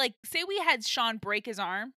 if, like, say we had Sean break his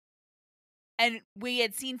arm, and we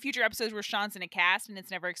had seen future episodes where Sean's in a cast and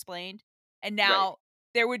it's never explained, and now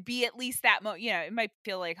there would be at least that, it might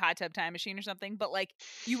feel like Hot Tub Time Machine or something, but, like,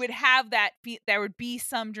 you would have that, there would be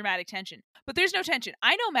some dramatic tension. But there's no tension.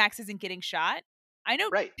 I know Max isn't getting shot. I know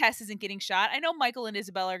Tess isn't getting shot. I know Michael and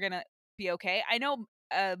Isabel are going to be okay. I know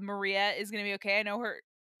Maria is going to be okay. I know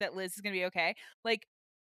that Liz is going to be okay. Like,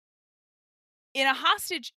 in a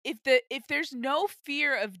hostage, if there's no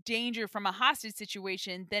fear of danger from a hostage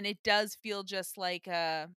situation, then it does feel just like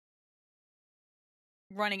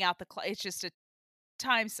running out the clock. It's just a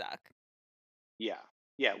time suck. Yeah,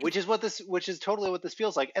 which is totally what this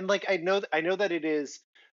feels like. And like I know that it is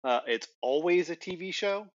it's always a TV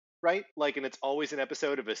show, right? Like, and it's always an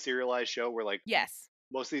episode of a serialized show where like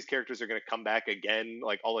most of these characters are going to come back again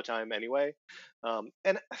like all the time anyway.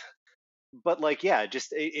 But like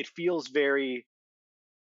just it feels very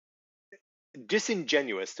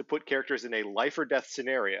disingenuous to put characters in a life or death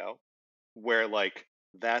scenario where like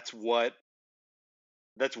that's what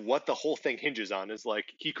the whole thing hinges on, is like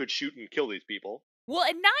he could shoot and kill these people. Well,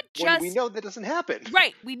 and not just when we know that doesn't happen.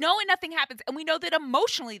 Right. We know nothing happens, and we know that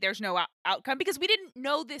emotionally there's no outcome because we didn't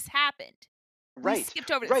know this happened. Right. We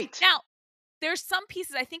skipped over this. Now, there's some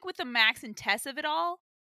pieces, I think, with the Max and Tess of it all,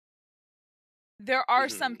 there are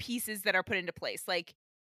some pieces that are put into place. Like,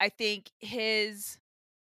 I think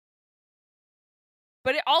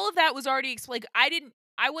but all of that was already explained.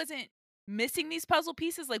 I wasn't missing these puzzle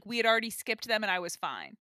pieces. Like, we had already skipped them and I was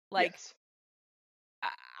fine. Like,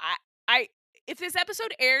 I if this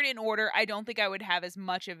episode aired in order, I don't think I would have as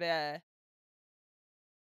much of a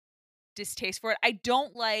distaste for it. I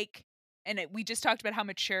don't like, and we just talked about how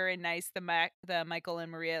mature and nice the Michael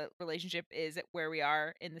and Maria relationship is at where we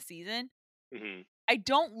are in the season. I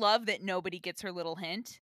don't love that nobody gets her little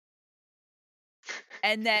hint.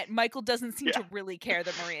 And that Michael doesn't seem to really care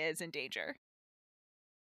that Maria is in danger.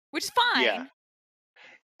 Which is fine. Yeah.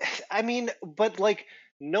 I mean, but like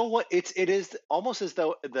it is almost as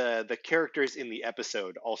though the characters in the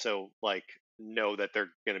episode also like know that they're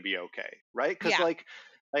going to be okay, right? Because like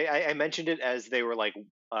I mentioned it as they were like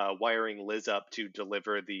wiring Liz up to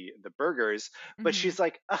deliver the burgers, but she's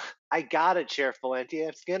like, I got it, Sheriff Valenti.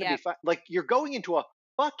 It's going to be fine. Like, you're going into a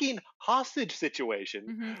fucking hostage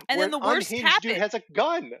situation, and then the worst happens. Dude has a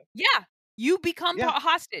gun. Yeah, you become a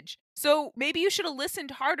hostage. So maybe you should have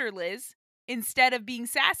listened harder, Liz, instead of being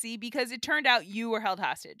sassy, because it turned out you were held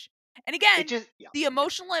hostage. And again, the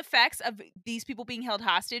emotional effects of these people being held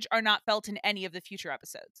hostage are not felt in any of the future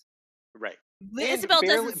episodes. Right. And Isabel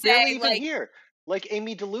barely doesn't say, even like, here. Like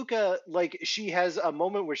Amy DeLuca, like she has a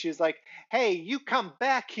moment where she's like, "Hey, you come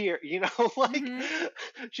back here," like mhm,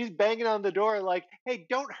 she's banging on the door, like, "Hey,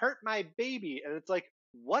 don't hurt my baby," and it's like,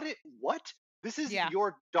 what? This is yeah,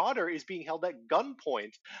 your daughter is being held at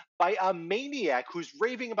gunpoint by a maniac who's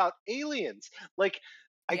raving about aliens. Like,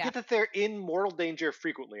 I yeah. get that they're in mortal danger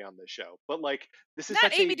frequently on this show, but like, this is Not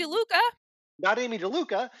such Amy a DeLuca. not Amy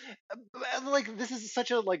DeLuca. Like this is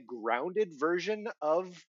such a like grounded version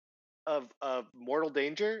of mortal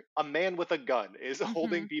danger. A man with a gun is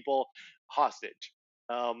holding Mhm. people hostage,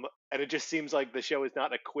 and it just seems like the show is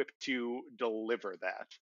not equipped to deliver that.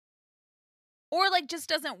 Or, like, just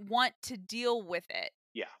doesn't want to deal with it.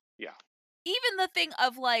 Yeah, yeah, Even the thing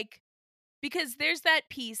of, like, because there's that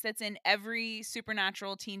piece that's in every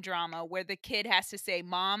supernatural teen drama where the kid has to say,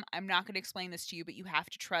 "Mom, I'm not gonna explain this to you, but you have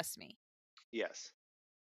to trust me." yes,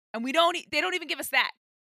 And they don't even give us that,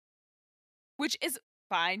 which is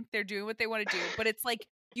fine. They're doing what they wanna do, but it's like,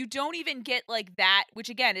 you don't even get, like, that, which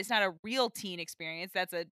again is not a real teen experience.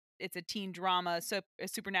 It's a teen drama, a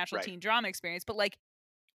supernatural right. teen drama experience, but, like,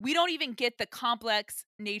 we don't even get the complex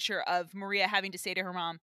nature of Maria having to say to her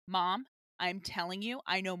mom, "Mom, I'm telling you,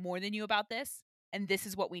 I know more than you about this, and this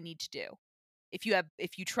is what we need to do. If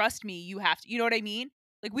you trust me, you have to." You know what I mean?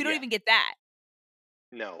 Like, we don't Yeah, even get that.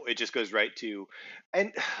 no, it just goes right to,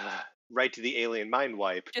 and right to the alien mind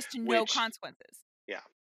wipe, Just to no which, consequences. yeah,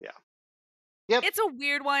 yeah, yep, It's a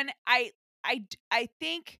weird one. I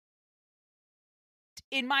think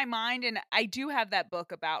in my mind, and I do have that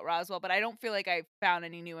book about Roswell, but I don't feel like I found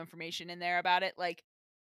any new information in there about it. Like,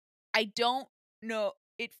 I don't know.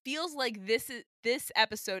 It feels like this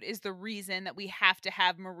episode is the reason that we have to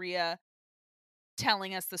have Maria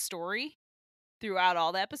telling us the story throughout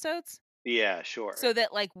all the episodes, yeah, sure. so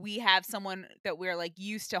that, like, we have someone that we're, like,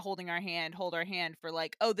 used to holding our hand, hold our hand for,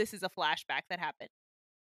 like, oh, this is a flashback that happened.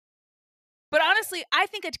 But honestly, I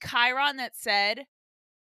think a Chiron that said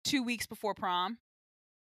 2 weeks before prom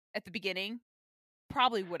at the beginning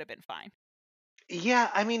probably would have been fine. Yeah,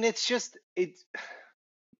 I mean, it's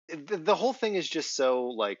the whole thing is just so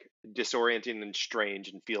like disorienting and strange,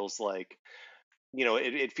 and feels like,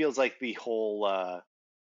 it feels like the whole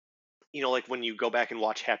like when you go back and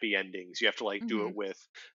watch happy endings, you have to like do Mhm. it with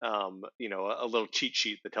a little cheat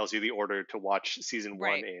sheet that tells you the order to watch season one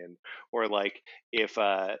Right. in, or like if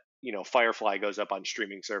Firefly goes up on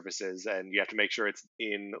streaming services and you have to make sure it's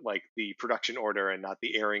in like the production order and not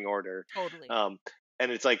the airing order. Totally. um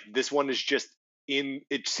and it's like this one is just in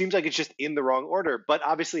it seems like it's just in the wrong order, but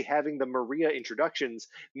obviously having the Maria introductions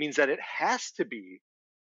means that it has to be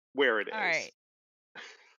where it is. Alright.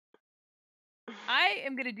 I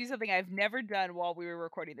am gonna do something I've never done while we were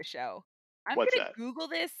recording the show. I'm What's gonna that? Google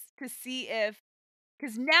this to see if,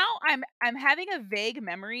 because now I'm having a vague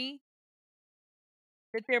memory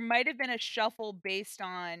that there might have been a shuffle based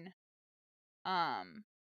on, um,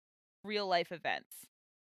 real life events,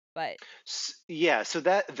 but Yeah, so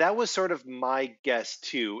that was sort of my guess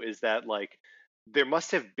too, is that like there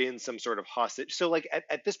must have been some sort of hostage. So like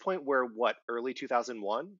at this point we're what, early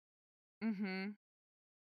 2001? mhm.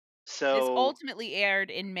 This So ultimately aired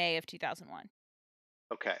in May of 2001.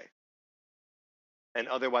 okay. And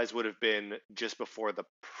otherwise would have been just before the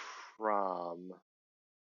prom,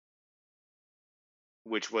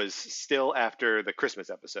 which was still after the Christmas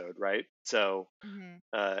episode, right? So Mhm.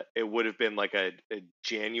 it would have been like a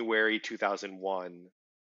January 2001.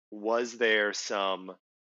 Was there some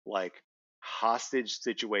like hostage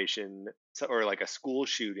situation, or like a school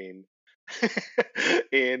shooting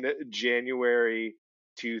in January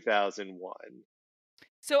 2001?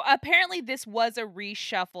 So apparently this was a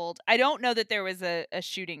reshuffled. I don't know that there was a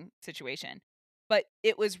shooting situation, but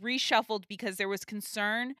it was reshuffled because there was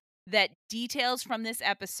concern that details from this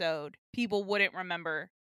episode people wouldn't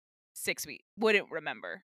remember 6 weeks, wouldn't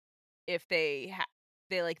remember if they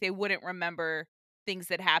wouldn't remember things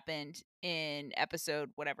that happened in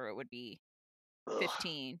episode whatever it would be, Ugh.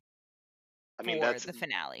 15 I mean, for the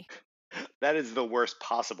finale. that is the worst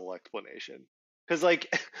possible explanation. Because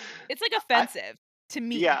like, It's like I offensive to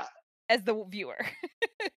me yeah. as the viewer.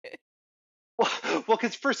 Well,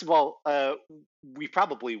 because first of all, we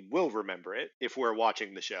probably will remember it if we're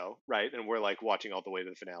watching the show, right? And we're like watching all the way to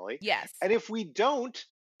the finale. Yes. And if we don't,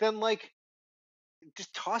 then like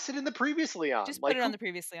just toss it in the previously on. Just put Like, it on who? the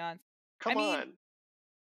previously on. I Come mean, on.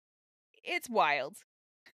 it's wild.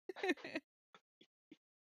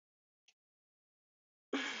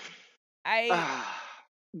 I Ah,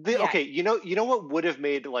 yeah. okay, you know what would have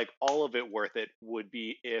made like all of it worth it would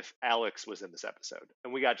be if Alex was in this episode,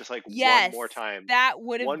 and we got just like Yes, that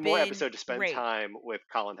would have one more been episode to spend great. time with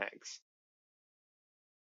Colin Hanks.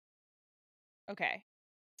 Okay.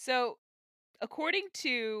 So, according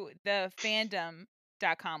to the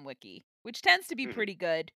fandom.com wiki, which tends to be pretty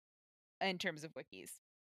good in terms of wikis.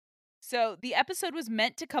 So, the episode was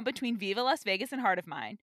meant to come between Viva Las Vegas and Heart of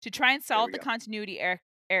Mine to try and solve the continuity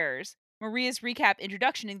errors. Maria's recap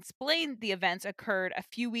introduction explained the events occurred a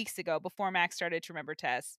few weeks ago before Max started to remember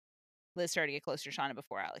Tess. Liz started to get closer to Shauna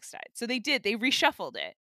before Alex died. So they reshuffled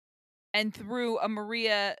it and threw a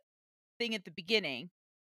Maria thing at the beginning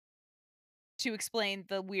to explain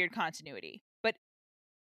the weird continuity. But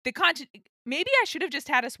maybe I should have just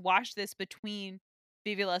had us watch this between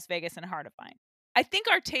Viva Las Vegas and Heart of Mine. I think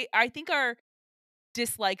our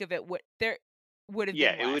dislike of it would have been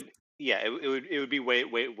less. It would be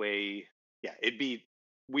way it'd be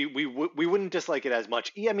we wouldn't dislike it as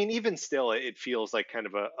much. I mean, even still, it feels like kind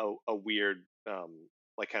of a weird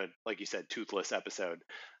like kind of like you said, toothless episode.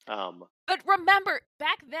 But remember,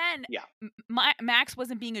 back then, Max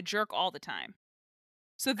wasn't being a jerk all the time.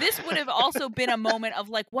 So this would have also been a moment of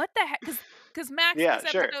like, what the heck? Because Max in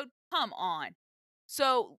this episode, come on.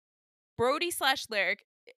 So Brody / Lyric,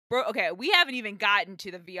 okay, we haven't even gotten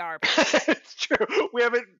to the VR part. It's true. We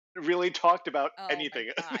haven't really talked about anything.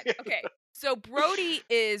 Okay, so Brody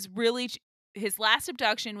is really, his last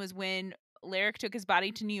abduction was when Lyric took his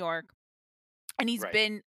body to New York, and he's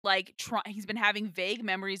been like, he's been having vague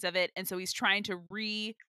memories of it, and so he's trying to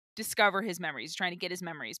rediscover his memories, trying to get his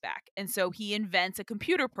memories back, and so he invents a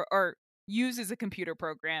computer or uses a computer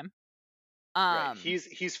program.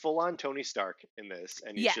 He's full on Tony Stark in this,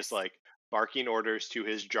 and he's just like barking orders to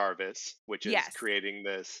his Jarvis, which is creating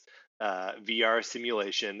this VR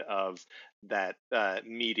simulation of that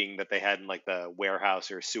meeting that they had in like the warehouse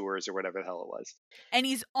or sewers or whatever the hell it was. And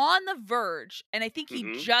he's on the verge, and I think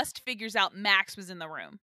he just figures out Max was in the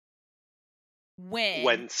room.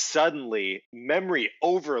 When suddenly memory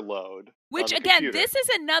overload. Which again, this is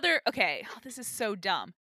another, this is so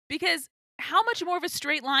dumb. Because how much more of a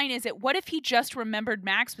straight line is it? What if he just remembered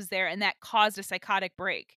Max was there and that caused a psychotic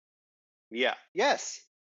break? Yeah. Yes.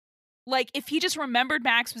 Like, if he just remembered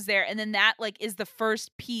Max was there, and then that, like, is the first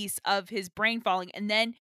piece of his brain falling, and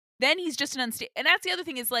then he's just an unstable. And that's the other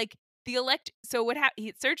thing is, like, so what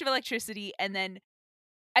happened? Surge of electricity, and then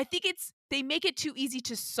I think they make it too easy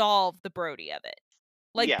to solve the Brody of it.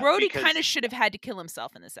 Like, Brody kind of should have had to kill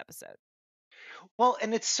himself in this episode. Well,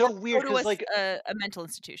 and it's so weird because, like, a mental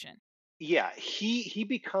institution. Yeah, he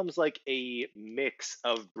becomes like a mix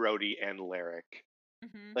of Brody and Lyric.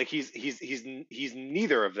 Like he's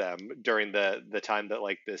neither of them during the time that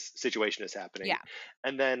like this situation is happening. Yeah.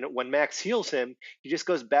 And then when Max heals him, he just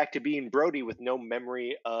goes back to being Brody with no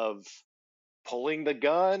memory of pulling the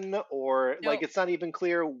gun or like it's not even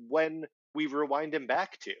clear when we rewind him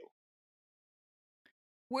back to.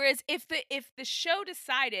 Whereas if the show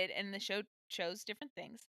decided, and the show chose different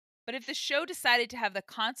things, but if the show decided to have the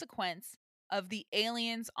consequence of the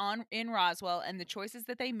aliens in Roswell and the choices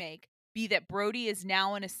that they make be that Brody is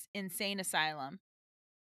now in an insane asylum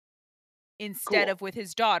instead of with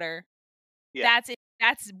his daughter, that's it.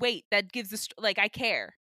 That gives the like, I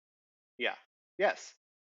care. Yeah. Yes.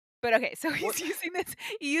 But okay, so he's using this.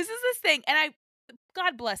 He uses this thing, and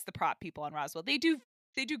God bless the prop people on Roswell. They do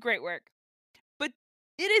great work. But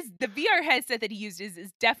it is the VR headset that he used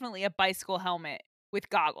is definitely a bicycle helmet with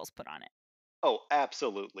goggles put on it. Oh,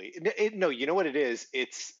 absolutely. No, you know what it is?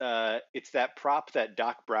 It's that prop that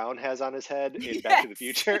Doc Brown has on his head in Back to the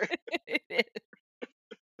Future. It is.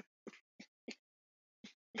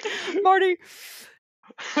 Marty.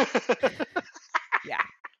 Yeah.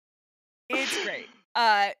 It's great.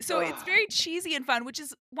 So it's very cheesy and fun, which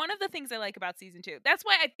is one of the things I like about season 2. That's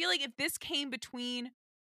why I feel like if this came between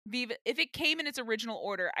Viva, if it came in its original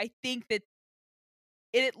order, I think that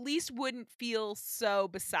it at least wouldn't feel so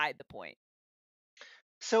beside the point.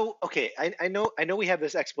 So, okay, I know we have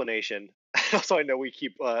this explanation. Also, I know we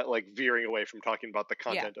keep like veering away from talking about the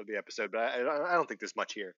content of the episode, but I don't think there's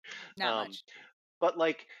much here. Not much. But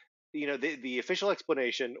like, you know, the official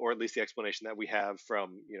explanation, or at least the explanation that we have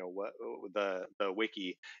from, you know, what the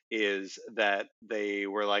wiki is that they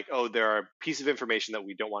were like, oh, there are pieces of information that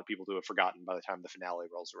we don't want people to have forgotten by the time the finale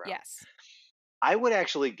rolls around. Yes. I would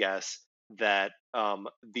actually guess that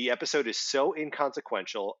the episode is so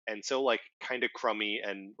inconsequential and so like kind of crummy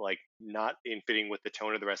and like not in fitting with the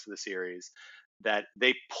tone of the rest of the series that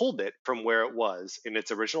they pulled it from where it was in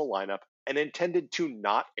its original lineup and intended to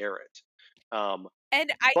not air it.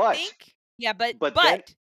 And I think,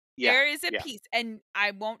 but there is a piece, and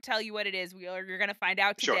I won't tell you what it is. You're going to find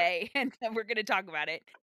out today, and we're going to talk about it.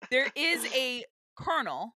 There is a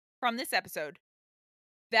kernel from this episode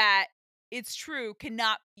that it's true,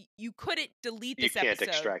 you couldn't delete this episode. You can't episode.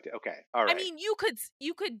 Extract it. Okay. All right. I mean, you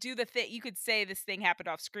could do the thing. You could say this thing happened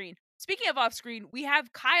off screen. Speaking of off screen, we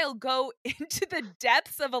have Kyle go into the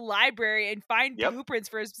depths of a library and find blueprints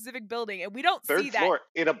for a specific building, and we don't see that. 3rd floor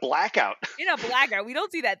in a blackout. In a blackout, we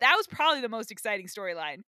don't see that. That was probably the most exciting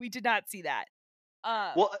storyline. We did not see that.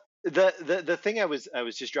 Well, the thing I was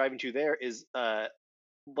just driving to there is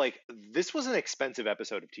like, this was an expensive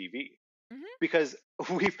episode of TV. Mm-hmm. Because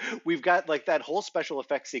we've got like that whole special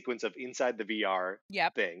effects sequence of inside the VR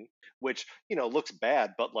thing, which, you know, looks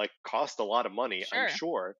bad, but like cost a lot of money, I'm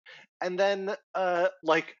sure. And then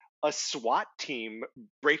like a SWAT team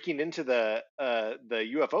breaking into the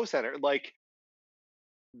UFO center. Like,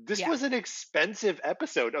 this was an expensive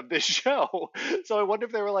episode of this show. So I wonder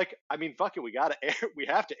if they were like, I mean, fuck it, we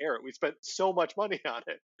have to air it. We spent so much money on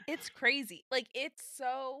it. It's crazy. Like, it's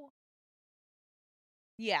so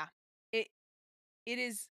it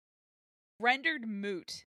is rendered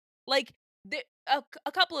moot. Like,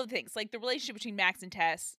 a couple of things, like the relationship between Max and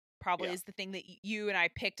Tess probably is the thing that you and I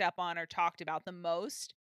picked up on or talked about the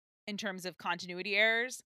most in terms of continuity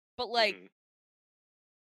errors. But like,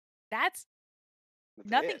 that's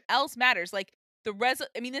nothing else matters. Like,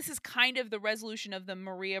 I mean, this is kind of the resolution of the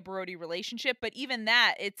Maria Brody relationship, but even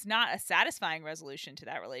that, it's not a satisfying resolution to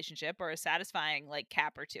that relationship or a satisfying like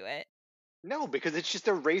capper to it. No, because it's just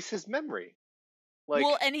erase his memory. Like,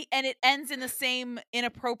 well, and it ends in the same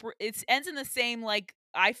inappropriate. It ends in the same like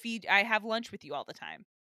I have lunch with you all the time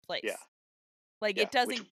place. Yeah, like it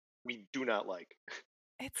doesn't. Which we do not like.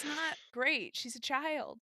 It's not great. She's a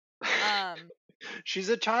child. She's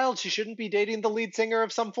a child. She shouldn't be dating the lead singer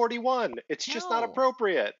of Sum 41. It's just not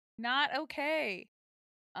appropriate. Not okay.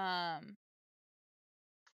 And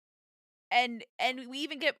we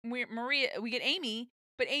even get Maria. We get Amy,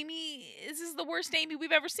 but Amy, this is the worst Amy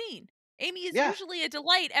we've ever seen. Amy is usually a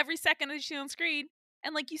delight every second that she's on screen.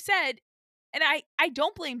 And like you said, and I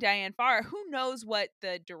don't blame Diane Farr. Who knows what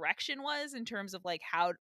the direction was in terms of like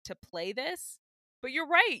how to play this? But you're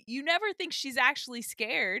right. You never think she's actually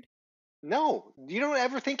scared. No, you don't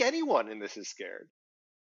ever think anyone in this is scared.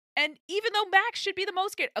 And even though Max should be the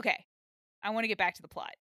most scared. Okay, I want to get back to the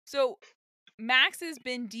plot. So Max has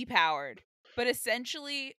been depowered, but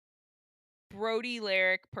essentially Brody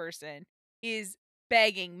Lyric person is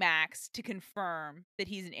begging Max to confirm that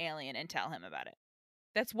he's an alien and tell him about it.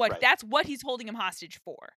 That's what he's holding him hostage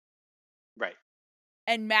for. Right.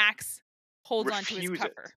 And Max holds on to his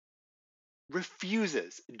cover.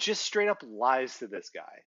 Refuses. Just straight up lies to this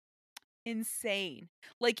guy. Insane.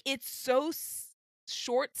 Like, it's so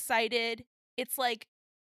short-sighted. It's like,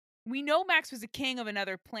 we know Max was a king of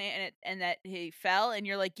another planet and that he fell, and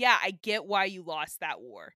you're like, yeah, I get why you lost that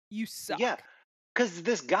war. You suck. Yeah. Because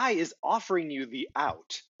this guy is offering you the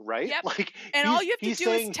out, right? Yep. Like, and all you have to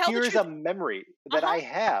do is tell the truth. Here's a memory that I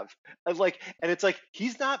have. Like, and it's like,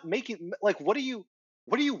 he's not making, like, what are you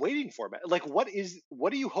waiting for, man? Like, what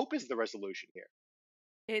do you hope is the resolution here?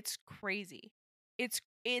 It's crazy. It's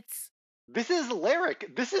This is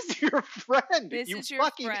Lyric. This is your friend. This is your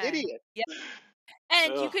fucking friend. Idiot. Yep.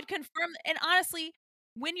 And you could confirm, and honestly,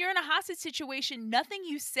 when you're in a hostage situation, nothing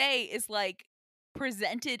you say is like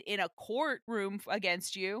presented in a courtroom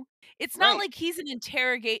against you. It's not like he's an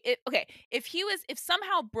okay, if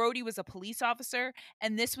somehow Brody was a police officer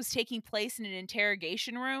and this was taking place in an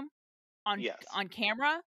interrogation room on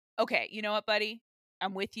camera, okay, you know what, buddy?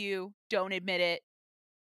 I'm with you. Don't admit it.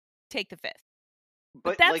 Take the fifth.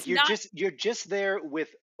 But like, you're just there with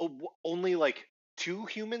only like 2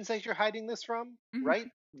 humans that you're hiding this from, right?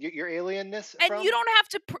 Your alienness and from? You don't have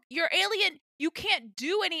to your alien, you can't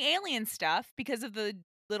do any alien stuff because of the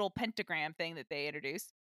little pentagram thing that they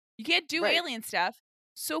introduced. You can't do alien stuff.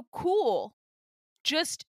 So cool.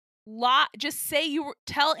 Just say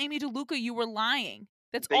tell Amy DeLuca you were lying.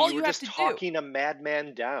 That's all you have to do. You were just talking a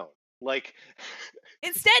madman down. Like,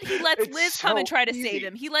 instead, he lets Liz come and try to save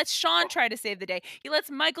him. He lets Sean try to save the day. He lets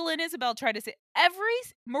Michael and Isabel try to save.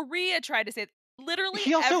 Maria tried to save. Literally,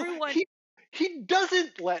 everyone. He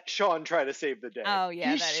doesn't let Sean try to save the day. Oh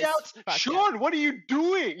yeah, he shouts, "Sean, what are you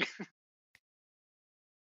doing?"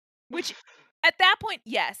 Which, at that point,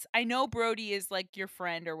 yes, I know Brody is like your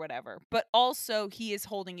friend or whatever, but also he is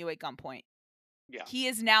holding you at gunpoint. Yeah, he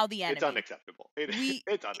is now the enemy. It's unacceptable.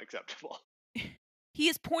 It's unacceptable. He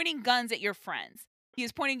is pointing guns at your friends. He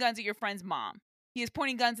is pointing guns at your friend's mom. He is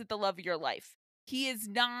pointing guns at the love of your life. He is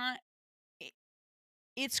not.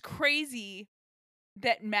 It's crazy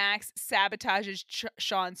that Max sabotages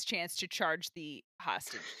Sean's chance to charge the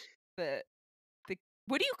hostage.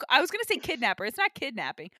 What do you? I was going to say kidnapper. It's not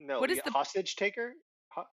kidnapping. No, what is the hostage taker?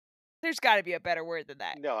 There's got to be a better word than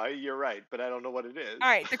that. No, you're right, but I don't know what it is. All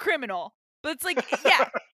right, the criminal. But it's like, yeah.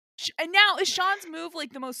 And now, is Sean's move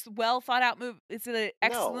like the most well thought out move? Is it an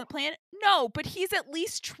excellent plan? No, but he's at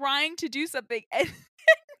least trying to do something. And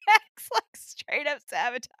Max like straight up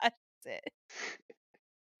sabotages it.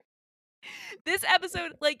 This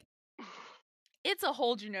episode, like, it's a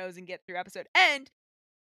hold your nose and get through episode. And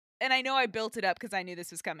I know I built it up because I knew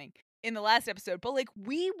this was coming in the last episode, but like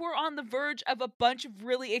we were on the verge of a bunch of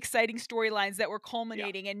really exciting storylines that were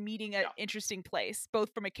culminating and meeting an interesting place,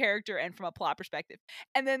 both from a character and from a plot perspective.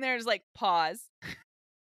 And then there's like pause.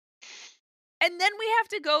 And then we have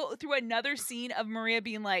to go through another scene of Maria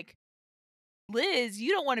being like, Liz,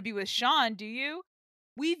 you don't want to be with Sean, do you?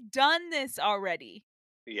 We've done this already.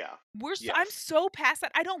 Yeah. I'm so past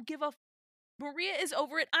that. I don't give a Maria is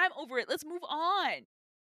over it. I'm over it. Let's move on.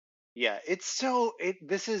 Yeah,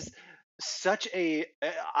 this is such a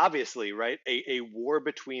obviously, right? A war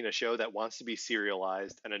between a show that wants to be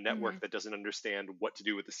serialized and a network that doesn't understand what to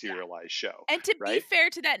do with the serialized show. And to be fair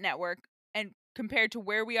to that network and compared to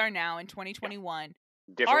where we are now in 2021,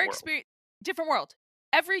 different world.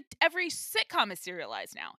 Every sitcom is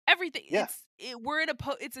serialized now. Everything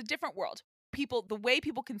it's a different world. The way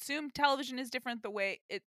people consume television is different. The way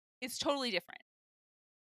it's totally different.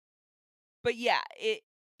 But yeah,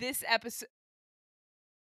 this episode,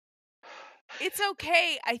 it's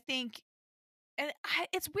okay, I think. And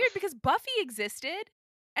it's weird because Buffy existed.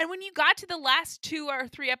 And when you got to the last 2 or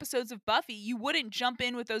 3 episodes of Buffy, you wouldn't jump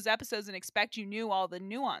in with those episodes and expect you knew all the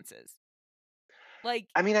nuances. Like,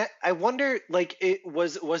 I mean, I wonder, like, it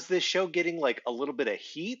was this show getting like a little bit of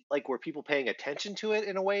heat? Like, were people paying attention to it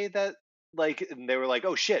in a way that, like, and they were like,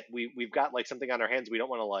 oh shit, we've got like something on our hands. We don't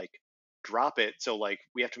want to like drop it, so like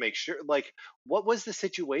we have to make sure. Like, what was the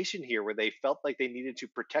situation here where they felt like they needed to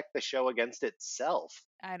protect the show against itself?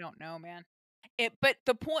 I don't know, man. But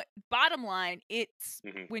the bottom line, it's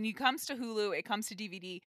when it comes to Hulu, it comes to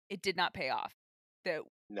DVD, it did not pay off.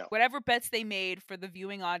 Whatever bets they made for the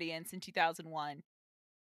viewing audience in 2001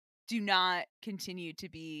 do not continue to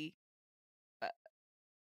be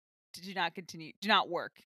do not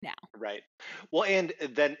work now. Right. Well, and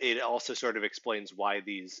then it also sort of explains why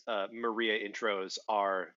these Maria intros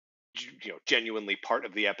are, genuinely part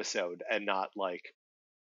of the episode and not like,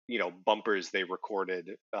 bumpers they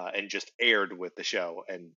recorded and just aired with the show.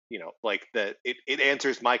 And, like it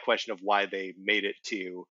answers my question of why they made it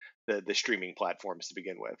to the streaming platforms to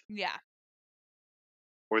begin with. Yeah.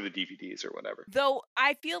 Or the DVDs or whatever. Though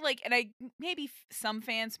I feel like, and maybe some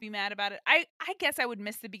fans be mad about it. I guess I would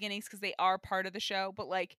miss the beginnings because they are part of the show. But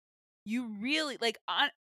like, you really like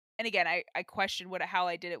and again, I question how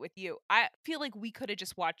I did it with you. I feel like we could have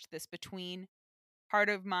just watched this between Heart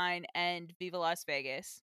of Mine and Viva Las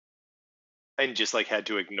Vegas. And just like had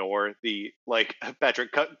to ignore the like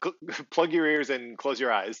Patrick, plug your ears and close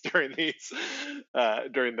your eyes during these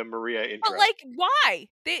during the Maria intro. But like, why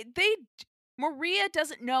they Maria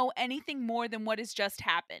doesn't know anything more than what has just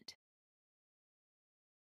happened.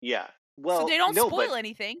 Yeah, well, so they don't spoil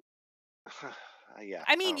anything. Yeah,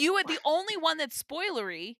 I mean, the only one that's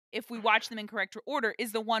spoilery, if we watch them in correct order,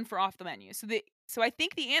 is the one for Off the Menu. So I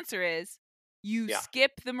think the answer is you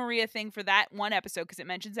skip the Maria thing for that one episode because it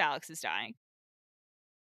mentions Alex is dying.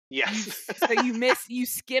 Yes. So you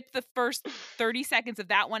skip the first 30 seconds of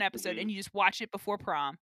that one episode and you just watch it before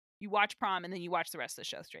prom. You watch prom and then you watch the rest of the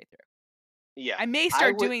show straight through. Yeah. I may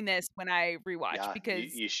start doing this when I rewatch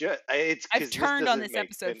because you should. I've turned on this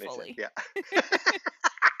episode fully. Yeah.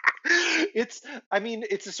 It's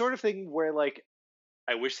the sort of thing where like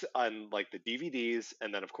I wish on like the DVDs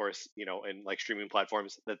and then of course, in like streaming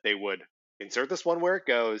platforms that they would insert this one where it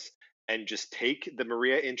goes and just take the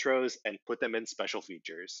Maria intros and put them in special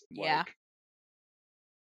features. Yeah.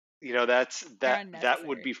 Like, that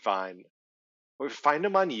would be fine. Or find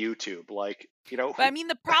them on YouTube, like, But I mean,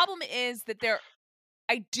 the problem is that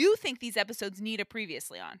I do think these episodes need a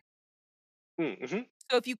previously on. Mm-hmm.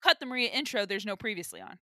 So if you cut the Maria intro, there's no previously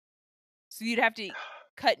on. So you'd have to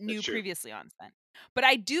cut new previously ons then. But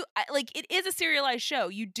it is a serialized show.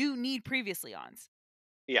 You do need previously ons.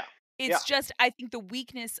 Yeah. It's just, I think the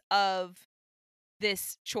weakness of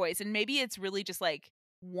this choice, and maybe it's really just like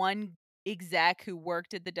one exec who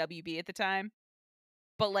worked at the WB at the time,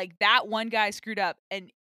 but like that one guy screwed up and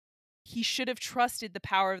he should have trusted the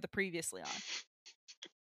power of the previously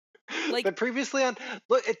on. Like the previously on,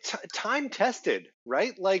 look, it's time tested,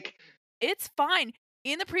 right? Like it's fine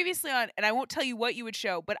in the previously on, and I won't tell you what you would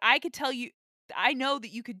show, but I could tell you, I know that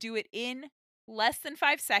you could do it in less than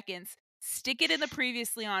 5 seconds. Stick it in the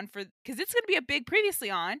previously on because it's going to be a big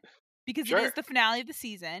previously on because it is the finale of the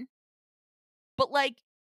season. But like,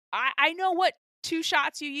 I know what 2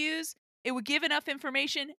 shots you use. It would give enough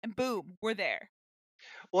information and boom, we're there.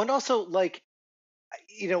 Well, and also like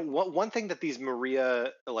one thing that these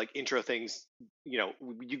Maria like intro things,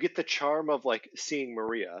 you get the charm of like seeing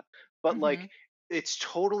Maria, but like Mm-hmm. it's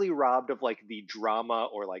totally robbed of like the drama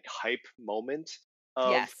or like hype moment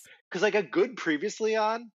of Yes. because like a good previously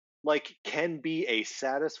on like can be a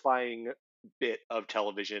satisfying bit of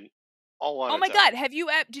television all on Oh its my own.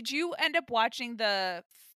 God, did you end up watching the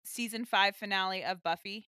season 5 finale of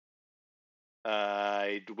Buffy?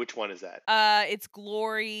 Which one is that? It's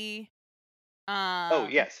Glory. Oh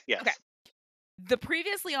yes, Okay. yes, The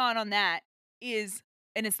previously on that is,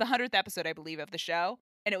 and it's the 100th episode, I believe, of the show,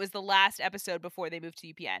 and it was the last episode before they moved to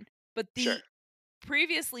UPN. But sure. the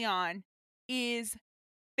previously on is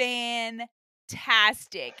fantastic.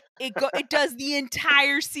 It does the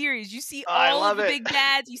entire series. You see I all of love the it. big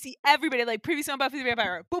bads. You see everybody. Like previously on Buffy the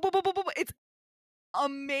Vampire. Boom, boom, boom, boom, boom. It's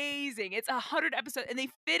amazing. It's 100 episodes, and they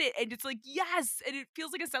fit it, and it's like yes, and it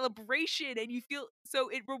feels like a celebration, and you feel so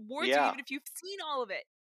it rewards you Yeah. even if you've seen all of it.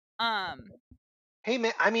 Um, Hey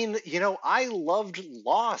man, I mean, I loved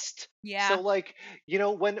Lost. So yeah. like,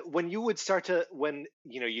 when you would start to when,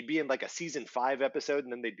 you'd be in like a season 5 episode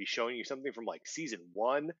and then they'd be showing you something from like season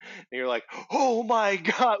 1 and you're like, "Oh my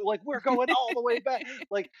god, like we're going all the way back."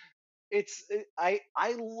 Like I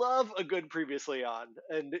love a good previously on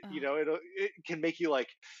and Ugh, it can make you like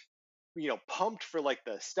pumped for like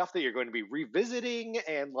the stuff that you're going to be revisiting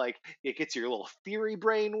and like it gets your little theory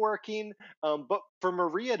brain working but for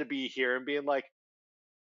Maria to be here and being like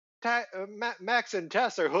Max and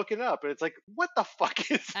Tess are hooking up, and it's like, what the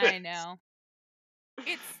fuck is I this? know.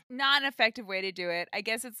 It's not an effective way to do it. I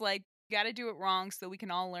guess it's like you got to do it wrong so we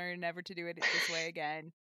can all learn never to do it this way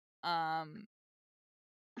again. Um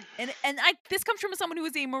and I this comes from someone who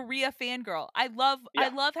is a Maria fangirl. I Yeah, love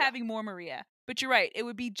yeah. having more Maria. But you're right. It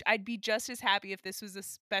would be I'd be just as happy if this was a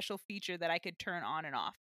special feature that I could turn on and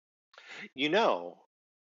off. You know,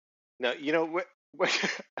 no, what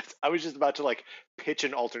I was just about to like pitch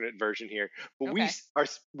an alternate version here, but Okay.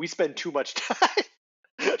 we spend too much time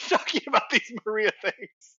talking about these Maria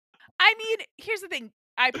things. I mean, here's the thing.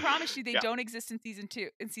 I promise you they Yeah. don't exist in season 2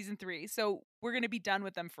 in season 3. So we're going to be done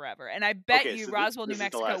with them forever. And I bet Okay, you so Roswell, New this is the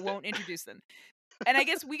Mexico last hit. won't introduce them. And I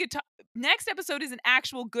guess we could talk next episode is an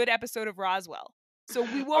actual good episode of Roswell. So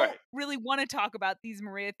we All won't right. really want to talk about these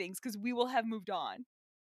Maria things cuz we will have moved on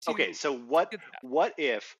Okay, to so good stuff. what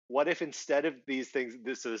if instead of these things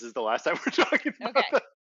this is the last time we're talking about Okay.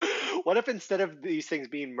 that. What if instead of these things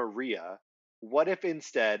being Maria, what if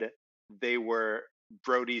instead they were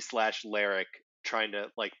Brody slash Larrick trying to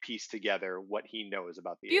like piece together what he knows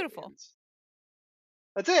about the Beautiful. aliens?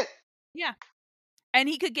 That's it. Yeah. And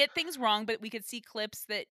he could get things wrong, but we could see clips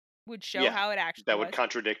that would show Yeah. how it actually That would was.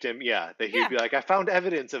 contradict him. Yeah. That he'd Yeah. be like, I found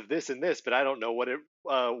evidence of this and this, but I don't know what it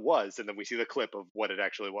was. And then we see the clip of what it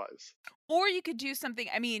actually was. Or you could do something,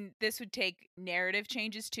 I mean, this would take narrative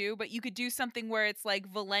changes too, but you could do something where it's like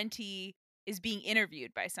Valenti is being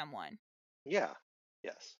interviewed by someone Yeah.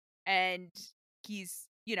 Yes. and he's,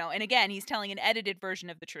 and again, he's telling an edited version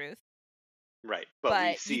of the truth, Right. But we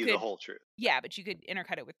but you see the could, whole truth. yeah, but you could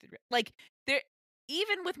intercut it with like there,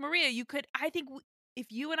 even with Maria, you could, I think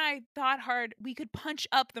if you and I thought hard, we could punch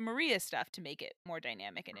up the Maria stuff to make it more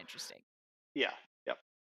dynamic and interesting. Yeah. Yep.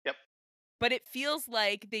 Yep. But it feels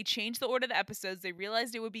like they changed the order of the episodes. They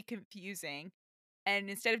realized it would be confusing. And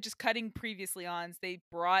instead of just cutting previously ons, they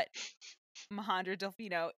brought Mahandra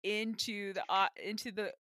Delfino into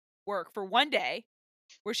the work for one day,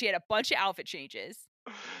 where she had a bunch of outfit changes.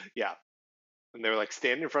 Yeah. And they were like,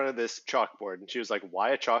 stand in front of this chalkboard. And she was like,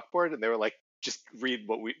 why a chalkboard? And they were like, just read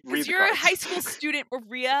read Because the you're a cards. high school student,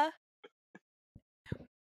 Maria.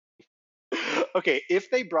 Okay, if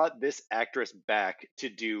they brought this actress back to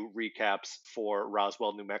do recaps for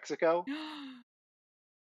Roswell, New Mexico,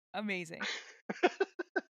 Amazing.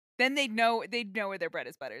 Then they'd know where their bread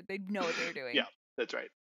is buttered. They'd know what they were doing. yeah, that's right.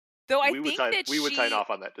 Though I We would think sign that we would sign off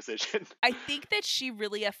on that decision. I think that she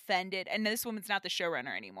really offended, and this woman's not the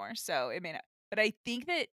showrunner anymore, so it may not. But I think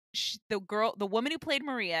that the woman who played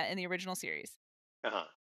Maria in the original series, Uh-huh.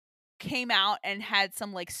 came out and had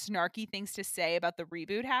some like snarky things to say about the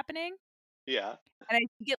reboot happening, Yeah. and I think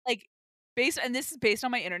it like and this is based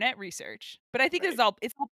on my internet research, but I think this Right.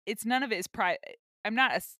 is all it's none of it is private. I'm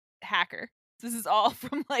not a hacker. This is all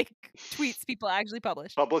from like tweets people actually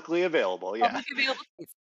published. Publicly available, yeah. Public available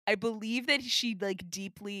tweets. I believe that she like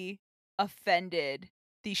deeply offended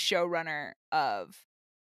the showrunner of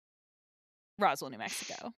Roswell, New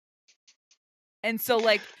Mexico. And so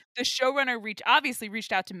like the showrunner obviously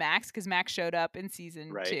reached out to Max because Max showed up in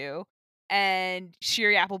season Right. 2, and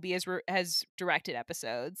Shiri Appleby has directed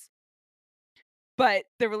episodes. But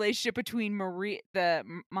the relationship between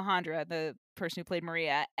Mahandra, the person who played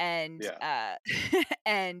Maria, and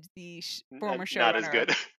and the former showrunner. Not as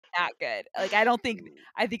good. Not good. Like I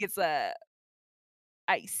think it's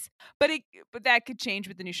ice, but that could change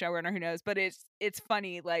with the new showrunner. Who knows? But it's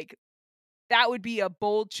funny. Like that would be a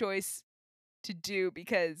bold choice to do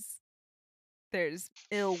because there's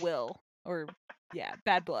ill will or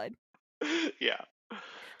bad blood. Yeah.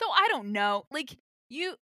 Though I don't know. Like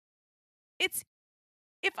it's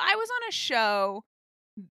if I was on a show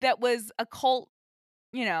that was a cult,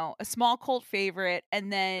 a small cult favorite,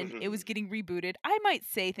 and then it was getting rebooted, I might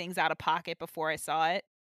say things out of pocket before I saw it.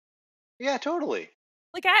 Yeah, totally.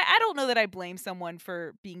 Like, I don't know that I blame someone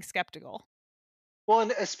for being skeptical. Well,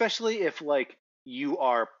 and especially if, like, you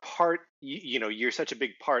are you're such a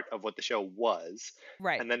big part of what the show was.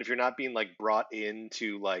 Right. And then if you're not being, like, brought in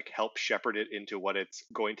to, like, help shepherd it into what it's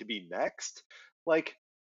going to be next, like,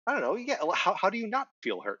 I don't know. Yeah, how do you not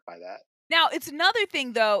feel hurt by that? Now, it's another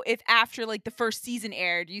thing, though, if after, like, the first season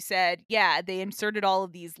aired, you said, yeah, they inserted all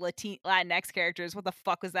of these Latinx characters. What the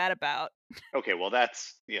fuck was that about? Okay, well,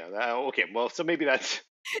 that's, okay, well, so maybe that's...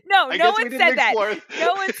 No one said that.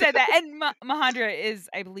 No one said that. And Mahendra is,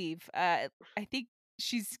 I believe, I think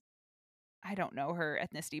she's, I don't know her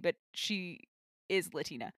ethnicity, but she is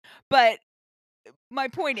Latina. But my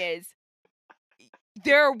point is,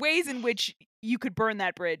 there are ways in which you could burn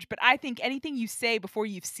that bridge, but I think anything you say before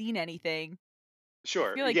you've seen anything,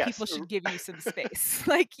 sure, I feel like people should give you some space.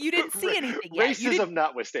 Like, you didn't see anything yet. Racism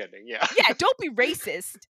notwithstanding, yeah. Yeah, don't be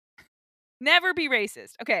racist. Never be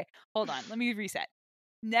racist. Okay, hold on. Let me reset.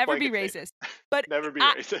 Never be racist. But never be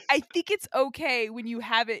racist. I think it's okay when you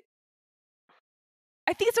have it.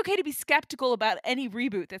 I think it's okay to be skeptical about any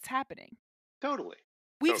reboot that's happening. Totally.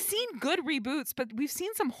 We've seen good reboots, but we've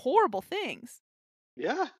seen some horrible things.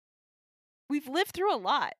 Yeah. We've lived through a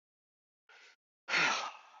lot.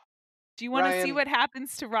 Do you want to see what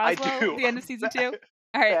happens to Roswell at the end of season 2? All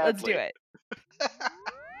right, badly. Let's do it.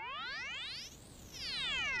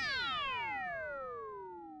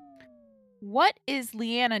 What is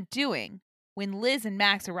Leanna doing when Liz and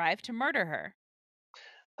Max arrive to murder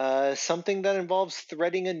her? Something that involves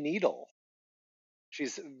threading a needle.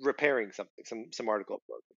 She's repairing something, some article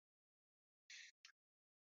broken.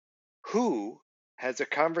 Who has a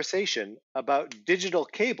conversation about digital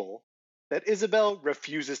cable that Isabel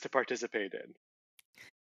refuses to participate in?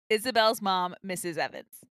 Isabel's mom, Mrs.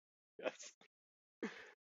 Evans. Yes.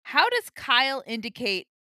 How does Kyle indicate,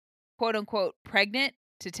 quote unquote, pregnant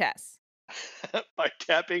to Tess? By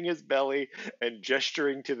tapping his belly and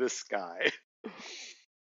gesturing to the sky.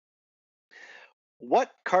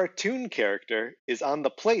 What cartoon character is on the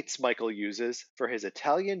plates Michael uses for his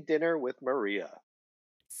Italian dinner with Maria?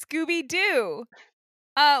 Scooby-Doo.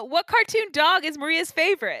 What cartoon dog is Maria's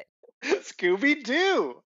favorite?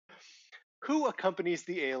 Scooby-Doo. Who accompanies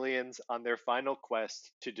the aliens on their final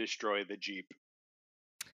quest to destroy the Jeep?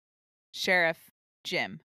 Sheriff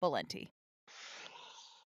Jim Valenti.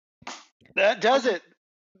 That does it.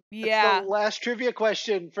 Yeah. That's the last trivia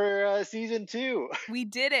question for season 2. We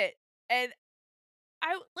did it. And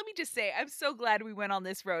let me just say, I'm so glad we went on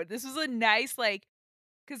this road. This was a nice,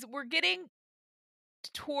 because we're getting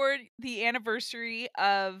toward the anniversary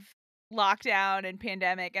of lockdown and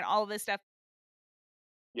pandemic and all of this stuff.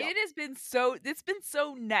 Yep. It's been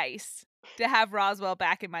so nice to have Roswell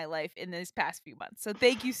back in my life in this past few months. So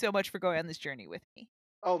thank you so much for going on this journey with me.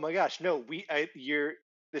 Oh my gosh, no,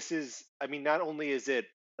 this is, I mean, not only is it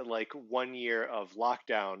like 1 year of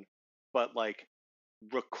lockdown, but like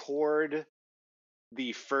record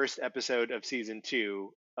the first episode of season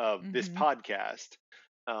 2 of this podcast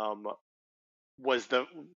was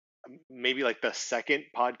maybe like the second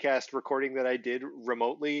podcast recording that I did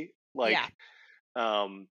remotely. Like,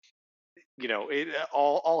 it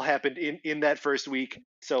all happened in that first week.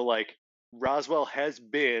 So like Roswell has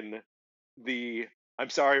been I'm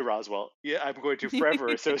sorry, Roswell. Yeah, I'm going to forever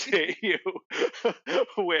associate you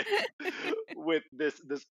with this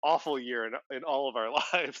awful year in all of our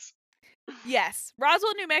lives. Yes,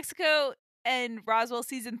 Roswell, New Mexico, and Roswell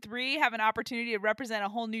season 3 have an opportunity to represent a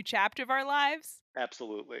whole new chapter of our lives.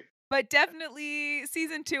 Absolutely. But definitely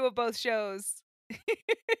season 2 of both shows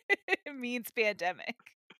means pandemic.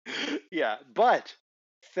 Yeah, but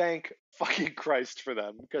thank fucking Christ for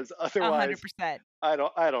them, because otherwise 100%. I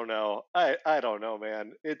don't know. I don't know,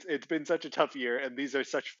 man. It's been such a tough year, and these are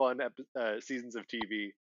such fun seasons of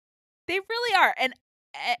TV. They really are,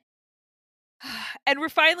 and we're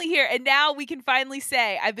finally here, and now we can finally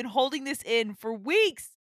say I've been holding this in for weeks.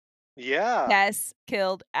 Yeah. Tess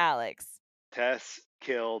killed Alex. Tess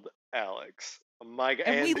killed Alex. Oh my God.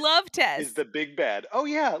 And we love Tess. Is the big bad. Oh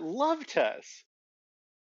yeah, love Tess.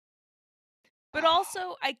 But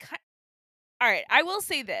also, All right, I will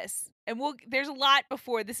say this, and there's a lot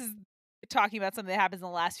before this is talking about something that happens in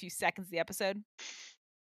the last few seconds of the episode.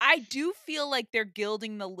 I do feel like they're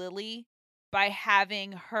gilding the lily by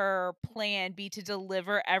having her plan be to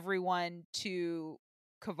deliver everyone to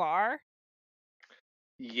Kavar.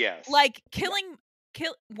 Yes. Like Yeah.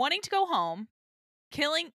 wanting to go home,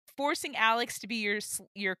 forcing Alex to be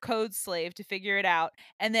your code slave to figure it out,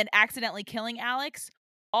 and then accidentally killing Alex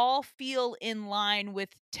all feel in line with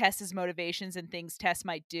Tess's motivations and things Tess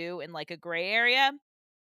might do in like a gray area.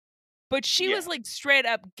 But she was like straight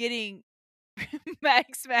up getting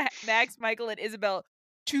Max, Michael, and Isabel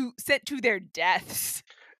sent to their deaths.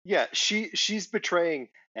 Yeah, she's betraying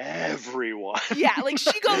everyone. Yeah, like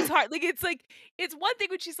she goes hard. Like it's one thing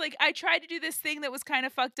when she's like, I tried to do this thing that was kind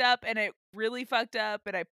of fucked up and it really fucked up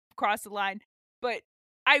and I crossed the line. But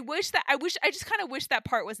I just kind of wish that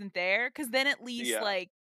part wasn't there, because then at least like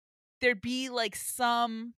there'd be like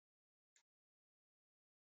some.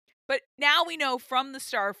 But now we know from the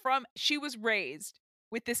start, she was raised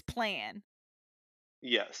with this plan.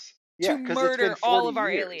 Yes. Yeah, to murder all of our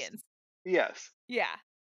aliens. Yes. Yeah.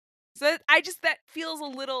 So that feels a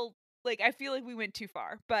little like, I feel like we went too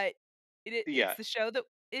far, but it's the show that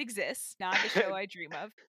exists, not the show I dream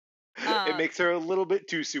of. It makes her a little bit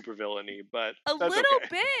too supervillainy, but a that's little okay.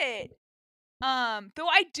 bit. Though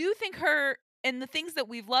I do think her, and the things that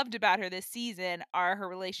we've loved about her this season are her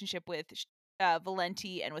relationship with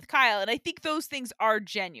Valenti and with Kyle, and I think those things are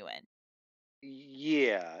genuine.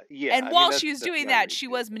 Yeah. And while she was doing that, she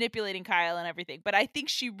was manipulating Kyle and everything. But I think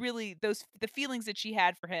she really the feelings that she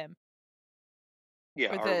had for him,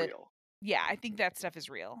 are real. Yeah, I think that stuff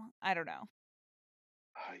is real. I don't know.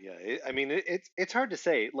 Yeah, I mean, it's hard to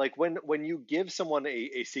say. Like when you give someone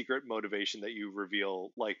a secret motivation that you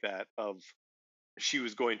reveal like that, of she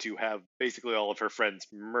was going to have basically all of her friends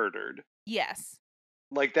murdered. Yes.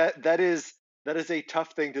 Like that is a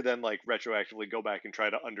tough thing to then like retroactively go back and try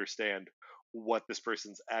to understand what this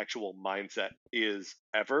person's actual mindset is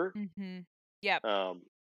ever. Mm-hmm. Yep.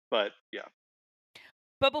 But yeah.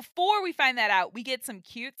 But before we find that out, we get some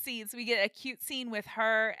cute scenes. We get a cute scene with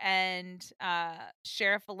her and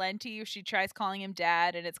Sheriff Valenti. She tries calling him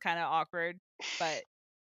dad, and it's kind of awkward, but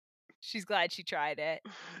she's glad she tried it.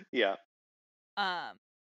 Yeah.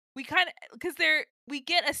 We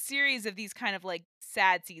get a series of these kind of like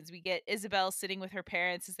sad scenes. We get Isabel sitting with her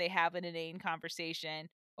parents as they have an inane conversation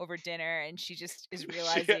over dinner, and she just is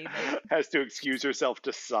realizing that has to excuse herself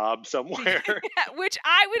to sob somewhere. Yeah, which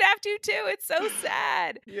I would have to too. It's so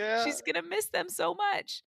sad. Yeah. She's gonna miss them so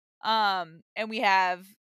much. And we have,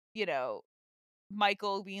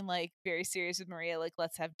 Michael being like very serious with Maria, like,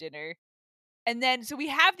 let's have dinner. And then so we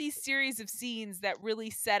have these series of scenes that really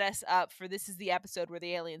set us up for this is the episode where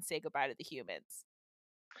the aliens say goodbye to the humans.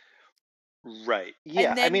 Right.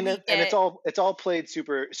 Yeah. I mean, and it's all played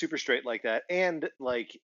super straight like that. And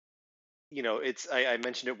like, I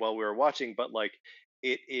mentioned it while we were watching, but like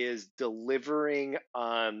it is delivering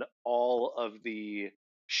on all of the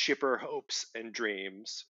shipper hopes and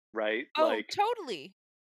dreams, right? Oh, like totally.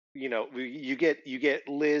 You get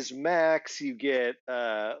Liz Max, you get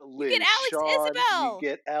Liz Shawn, Isabel. you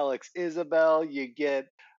get Alex Isabel, you get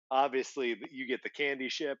obviously you get the Candy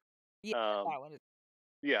Ship. Yeah, that one is.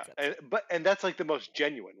 Yeah, and that's like the most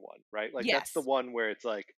genuine one, right? Like that's the one where it's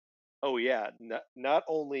like, oh yeah, not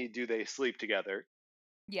only do they sleep together,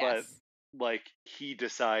 but like he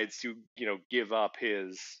decides to give up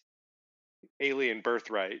his alien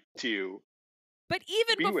birthright to. But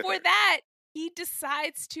even before that, he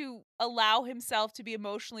decides to allow himself to be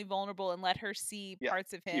emotionally vulnerable and let her see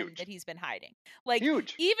parts of him that he's been hiding. Like,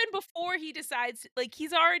 even before he decides, like,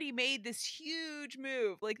 he's already made this huge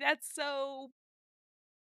move. Like, that's so,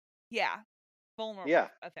 vulnerable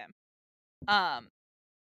of him.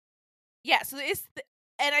 So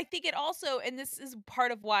and I think it also, and this is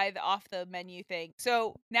part of why the off the menu thing.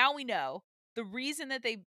 So now we know the reason that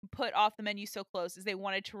they put off the menu so close is they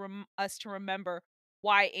wanted us to remember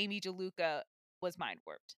why Amy DeLuca was mind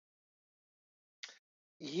warped.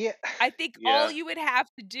 Yeah. I think all you would have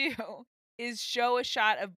to do is show a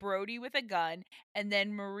shot of Brody with a gun, and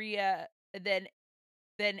then Maria, then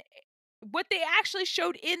what they actually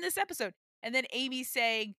showed in this episode, and then Amy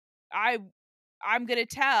saying, I'm gonna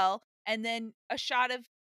tell, and then a shot of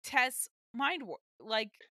Tess mind warp, like,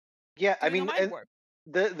 I mean,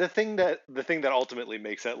 the thing that ultimately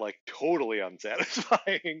makes that like totally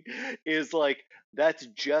unsatisfying is like that's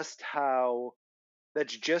just how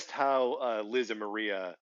Liz and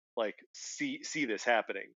Maria like see this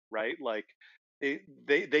happening, right? Like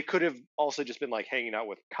they could have also just been like hanging out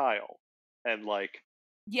with Kyle and like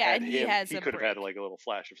and he could have had like a little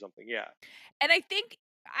flash of something. Yeah. And I think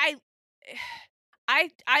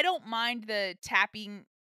I don't mind the tapping,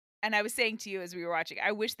 and I was saying to you as we were watching,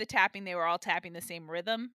 I wish the tapping they were all tapping the same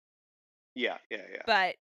rhythm. Yeah.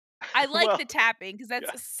 But I like Well, the tapping because yeah.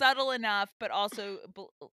 that's subtle enough, but also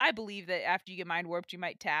I believe that after you get mind warped, you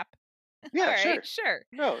might tap. All Yeah, right, sure. sure.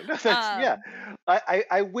 No, that's yeah. Um,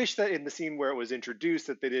 I wish that in the scene where it was introduced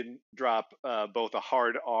that they didn't drop both a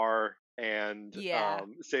hard R and yeah.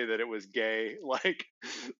 say that it was gay. Like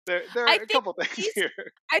there I are a think couple things he's here.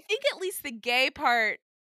 I think at least the gay part,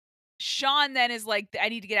 Sean then is like, I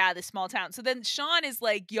need to get out of this small town. So then Sean is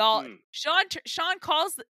like, y'all. Mm. Sean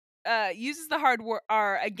calls, uses the hard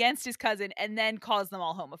R against his cousin, and then calls them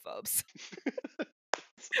all homophobes,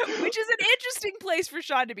 which is an interesting place for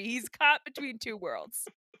Sean to be. He's caught between two worlds.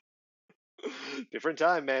 Different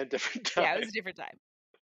time, man. Different time. Yeah, it was a different time.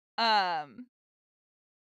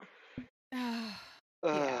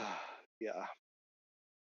 Yeah. Yeah.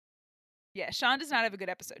 Yeah, Sean does not have a good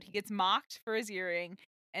episode. He gets mocked for his earring,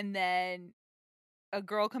 and then a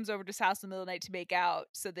girl comes over to his house in the middle of the night to make out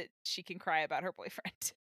so that she can cry about her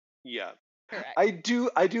boyfriend. Yeah. Correct. I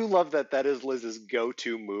do love that that is Liz's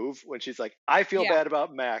go-to move when she's like, I feel Yeah. bad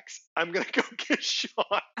about Max. I'm gonna go get Sean.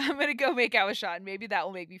 I'm gonna go make out with Sean. Maybe that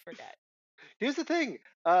will make me forget. Here's the thing.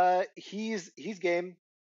 He's game.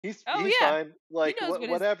 Oh He's yeah, fine. he Like knows what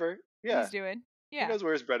whatever. he's Yeah. doing. He Yeah, knows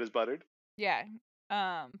where his bread is buttered. yeah.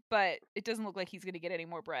 But it doesn't look like he's gonna get any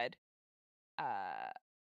more bread. Uh,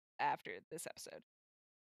 After this episode.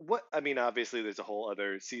 What I mean, obviously there's a whole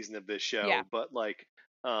other season of this Yeah. show, but like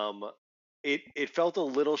um it felt a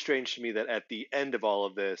little strange to me that at the end of all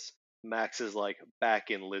of this, Max is like back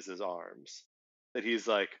in Liz's arms. That he's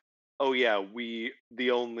like, "Oh yeah, we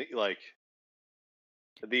the only like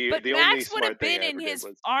But the only Max would have smart thing been I in ever did his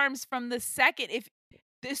was." arms from the second. If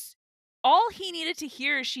this, all he needed to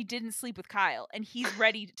hear is she didn't sleep with Kyle, and he's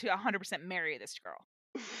ready to 100% marry this girl.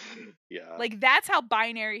 Yeah. Like, that's how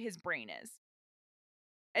binary his brain is.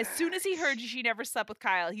 As soon as he heard she never slept with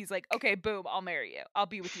Kyle, he's like, okay, boom, I'll marry you. I'll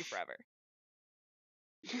be with you forever.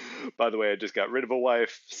 By the way, I just got rid of a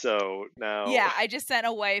wife, so now Yeah, I just sent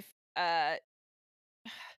a wife.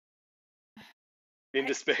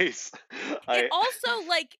 into space. It I also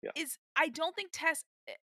like yeah. is I don't think Tess.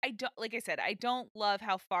 I don't, like I said, I don't love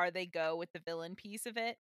how far they go with the villain piece of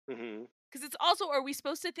it. Hmm. Because it's also, are we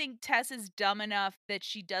supposed to think Tess is dumb enough that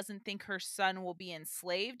she doesn't think her son will be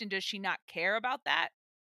enslaved, and does she not care about that?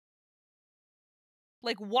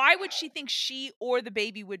 Like, why would she think she or the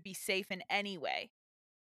baby would be safe in any way?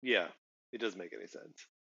 Yeah, it doesn't make any sense.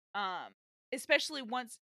 Especially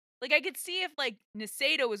once, like, I could see if like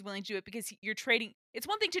Niceto was willing to do it because you're trading. It's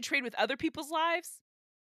one thing to trade with other people's lives,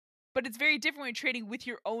 but it's very different when you're trading with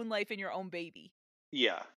your own life and your own baby.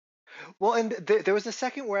 Yeah. Well, and there was a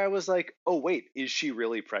second where I was like, "Oh wait, is she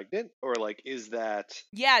really pregnant, or like is that?"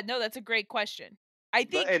 Yeah, no, that's a great question. I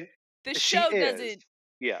But think and the she show is. doesn't.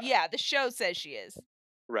 Yeah. Yeah, the show says she is,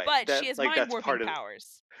 Right. but she That has like mind that's warping part of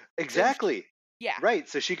powers. So exactly. yeah, Right.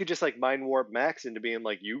 So she could just like mind warp Max into being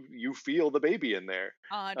like, you feel the baby in there.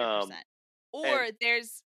 Um 100%. and Or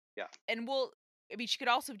there's, yeah. and we'll. I mean, she could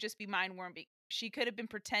also just be mind warping. She could have been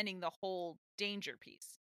pretending the whole danger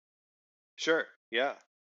piece. Sure. Yeah.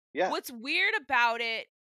 Yeah. What's weird about it?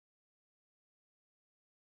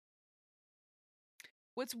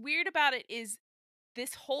 What's weird about it is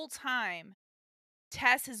this whole time,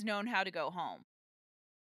 Tess has known how to go home.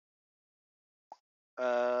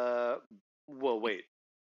 Uh well, wait.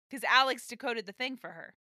 Because Alex decoded the thing for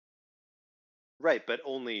her. Right, but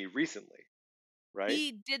only recently, right?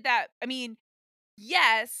 He did that. I mean,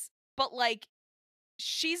 yes, but like,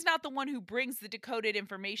 she's not the one who brings the decoded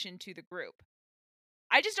information to the group.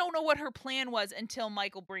 I just don't know what her plan was until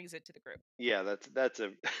Michael brings it to the group. Yeah, that's a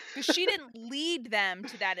Because she didn't lead them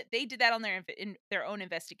to that. They did that on in their own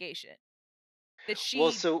investigation. That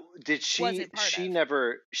Well, she so did wasn't part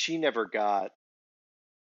of. she never got.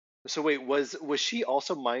 So wait, was she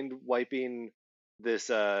also mind wiping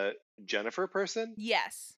this Jennifer person?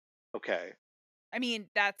 Yes. Okay. I mean,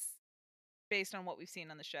 that's based on what we've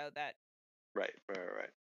seen on the show. That Right.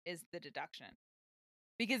 is the deduction.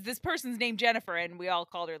 Because this person's named Jennifer, and we all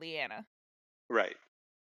called her Leanna. Right.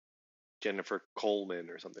 Jennifer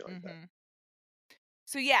Coleman or something like that.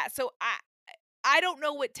 So yeah, so I don't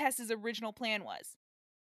know what Tess's original plan was.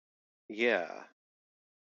 Yeah.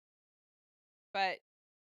 But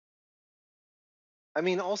I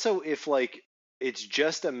mean, also if like it's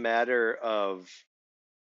just a matter of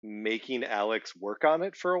making Alex work on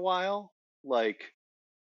it for a while, like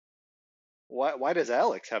why does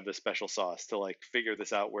Alex have the special sauce to like figure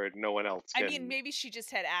this out where no one else can? I mean, maybe she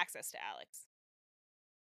just had access to Alex.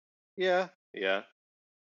 Yeah.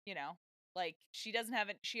 You know, Like, she doesn't have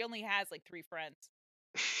it. She only has like 3 friends.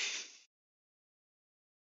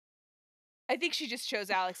 I think she just chose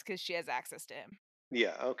Alex because she has access to him.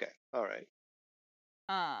 Yeah. Okay. All right.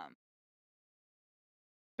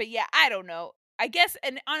 But yeah, I don't know. I guess,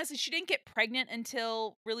 and honestly, she didn't get pregnant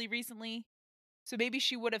until really recently. So maybe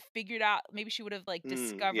she would have figured out. Maybe she would have like Yeah.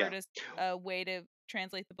 discovered a way to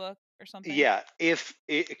translate the book or something. Yeah,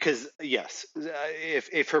 because yes,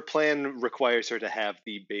 if her plan requires her to have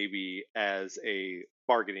the baby as a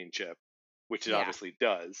bargaining chip, which it Yeah. obviously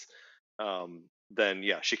does, then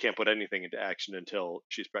yeah, she can't put anything into action until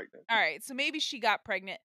she's pregnant. All right. So maybe she got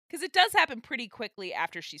pregnant because it does happen pretty quickly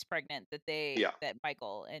after she's pregnant that Yeah, that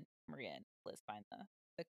Michael and Maria and Liz find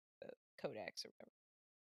the codex or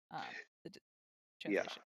whatever. The yeah,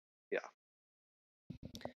 translation. yeah.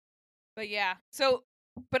 But yeah. So,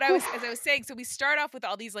 but Whew. as I was saying, so we start off with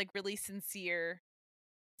all these like really sincere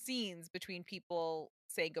scenes between people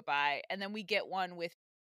saying goodbye, and then we get one with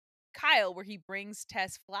Kyle where he brings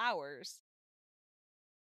Tess flowers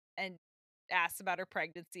and asks about her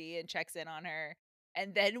pregnancy and checks in on her.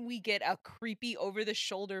 And then we get a creepy over the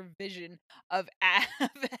shoulder vision of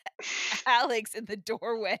Alex in the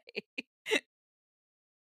doorway.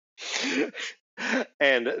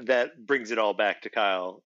 And that brings it all back to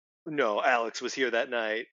Kyle. No, Alex was here that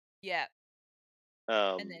night. Yeah.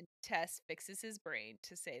 And Um, then Tess fixes his brain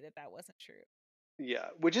to say that that wasn't true. yeah,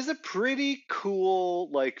 which is a pretty cool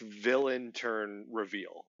like villain turn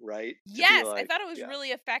reveal, right? To be Yes, I like, thought it was yeah,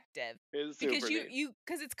 really effective it's because super neat.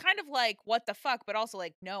 because it's kind of like what the fuck, but also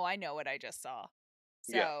like no, I know what I just saw.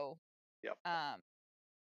 Yeah, So, yep.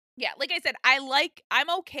 yeah, like I said, I'm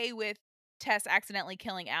okay with Tess accidentally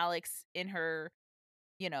killing Alex in her,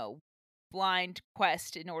 you know, blind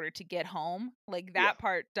quest in order to get home. Like Yeah, that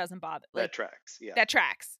part doesn't bother. that Like tracks. Yeah, that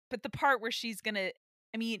tracks. But the part where she's gonna,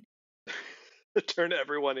 I mean, turn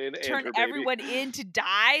everyone in and turn her baby. everyone in to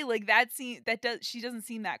die, like she doesn't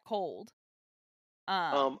seem that cold.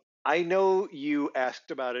 I know you asked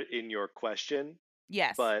about it in your question,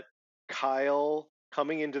 Yes. but Kyle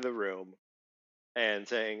coming into the room and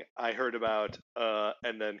saying, "I heard about,"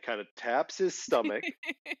 and then kind of taps his stomach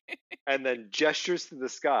and then gestures to the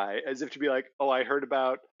sky as if to be like, "Oh, I heard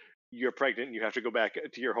about. You're pregnant and you have to go back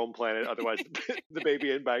to your home planet, otherwise the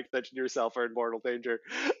baby and by extension yourself are in mortal danger."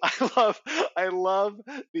 I love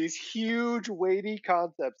these huge weighty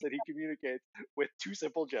concepts that he communicates with two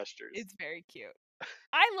simple gestures. It's very cute.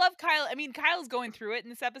 I love Kyle. I mean, Kyle's going through it in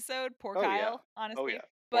this episode. Poor Oh yeah. Kyle, Oh honestly. yeah.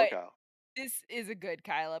 Poor But Kyle. this is a good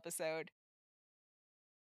Kyle episode.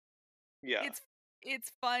 Yeah.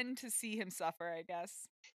 It's fun to see him suffer, I guess.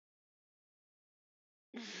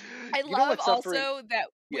 I You know love what suffering? also that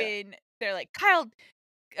Yeah. when they're like, Kyle,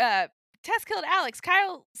 Tess killed Alex.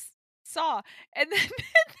 Kyle saw, and then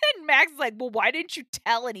and then Max is like, well, why didn't you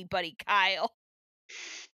tell anybody, Kyle?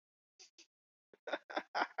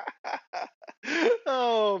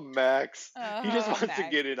 Oh, Max. He just Oh, wants to Max.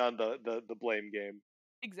 get in on the blame game.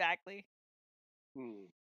 Exactly. Hmm.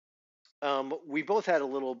 We both had a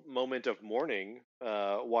little moment of mourning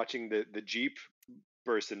watching the Jeep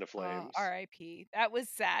burst into Oh, flames. R.I.P. That was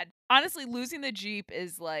sad. Honestly, losing the Jeep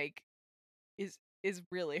is like is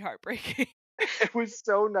really heartbreaking. It was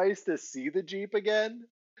so nice to see the Jeep again.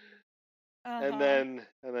 Uh-huh. And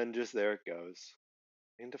then just there it goes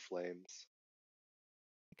into flames.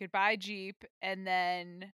 Goodbye, Jeep, and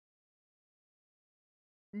then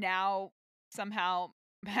now somehow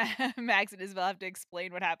Max and Isabel have to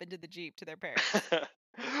explain what happened to the Jeep to their parents.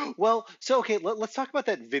 Well, so okay, let's talk about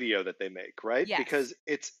that video that they make, right? Yes. Because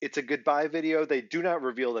it's a goodbye video. They do not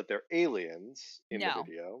reveal that they're aliens in the No.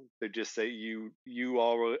 video. They just say you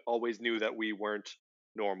always knew that we weren't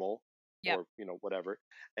normal, Yep. or whatever,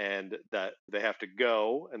 and that they have to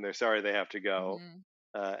go, and they're sorry they have to go,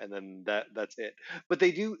 Mhm. and then that's it. But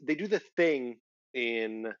they do the thing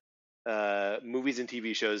in movies and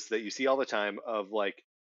TV shows that you see all the time of like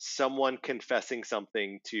someone confessing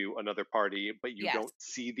something to another party, but you Yes. don't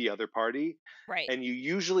see the other party. Right. And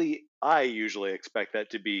I usually expect that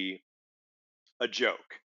to be a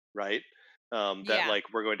joke, right? That Yeah.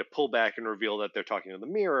 like we're going to pull back and reveal that they're talking to the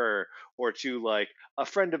mirror, or to like a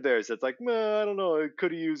friend of theirs that's like, I don't know, it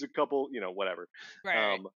could have used a couple, whatever.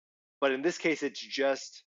 Right. Um, but in this case, it's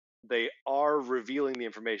just they are revealing the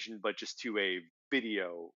information, but just to a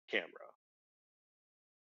video camera.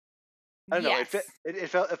 I don't know. Yes. It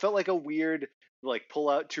felt like a weird like pull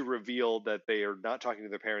out to reveal that they are not talking to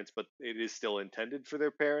their parents, but it is still intended for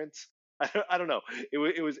their parents. I don't know. It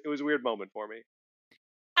was a weird moment for me.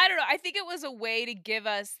 I don't know. I think it was a way to give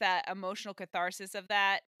us that emotional catharsis of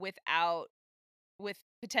that with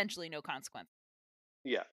potentially no consequence.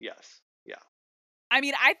 Yeah. Yes. Yeah. I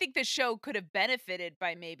mean, I think the show could have benefited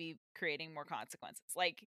by maybe creating more consequences.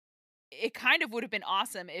 Like, it kind of would have been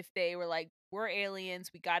awesome if they were like, we're aliens,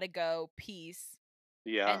 we gotta go, peace.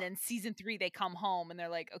 Yeah. And then season 3, they come home and they're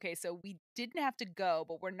like, okay, so we didn't have to go,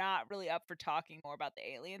 but we're not really up for talking more about the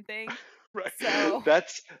alien thing. Right. So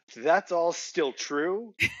That's all still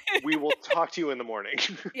true. We will talk to you in the morning.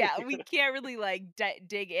 yeah, we can't really like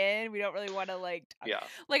dig in. We don't really want to like talk. Yeah.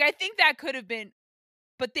 Like, I think that could have been,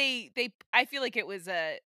 but I feel like it was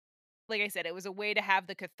like I said, it was a way to have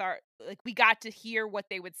the like, we got to hear what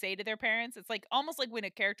they would say to their parents. It's like almost like when a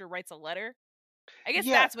character writes a letter. I guess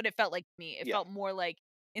Yeah. that's what it felt like to me. It Yeah. felt more like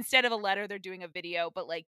instead of a letter, they're doing a video, but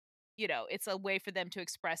like, it's a way for them to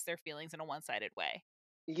express their feelings in a one-sided way.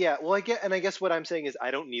 Yeah, well, I guess what I'm saying is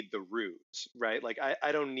I don't need the ruse, right? Like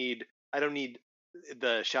I don't need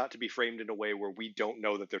the shot to be framed in a way where we don't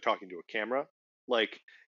know that they're talking to a camera. Like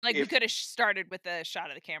Like, we if could have started with a shot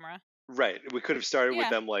of the camera. right, we could have started with Yeah.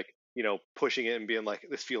 them like, pushing it and being like,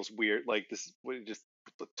 this feels weird, like this just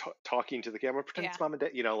talking to the camera, pretend Yeah. it's mom and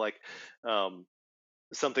dad, like um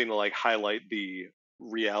something to like highlight the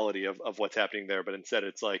reality of what's happening there, but instead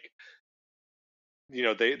it's like,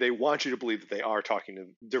 they want you to believe that they are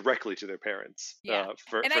talking directly to their parents, Yeah.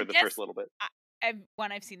 for And I the guess first little bit.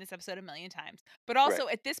 I've seen this episode a million times, but Right. also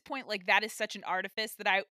at this point, like, that is such an artifice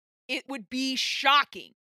that it would be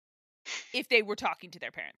shocking if they were talking to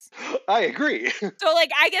their parents. I agree. So,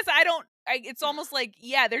 like, I guess it's almost like,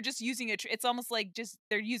 yeah, they're just using it's almost like just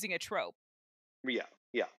they're using a trope. Yeah,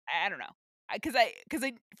 yeah. I don't know. Because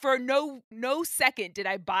I for no second did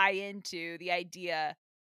I buy into the idea.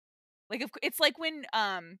 Like, it's like when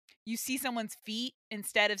you see someone's feet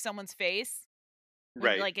instead of someone's face. When,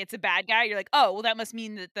 Right. like, it's a bad guy, you're like, oh, well, that must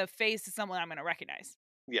mean that the face is someone I'm gonna recognize.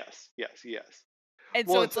 Yes, yes, yes. And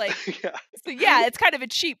Well, so it's like, yeah. so yeah, it's kind of a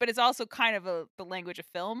cheat, but it's also kind of the language of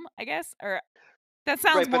film, I guess. Or that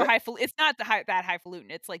sounds Right, more but highfalutin. It's not that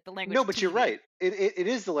highfalutin. It's like the language. no, Of but you're TV. right. It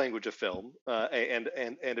is the language of film, and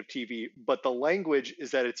of TV, but the language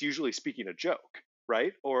is that it's usually speaking a joke,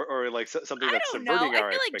 right? Or like something I that's don't know. subverting I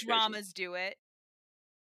our feel like expectations. dramas do it.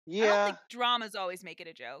 I don't Yeah, think dramas always make it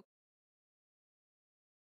a joke.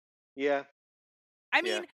 yeah, I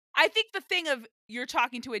yeah. mean, I think the thing of you're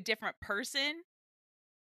talking to a different person,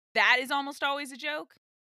 that is almost always a joke.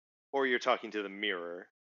 Or you're talking to the mirror.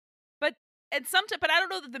 But but I don't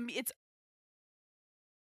know that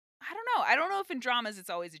I don't know. I don't know if in dramas it's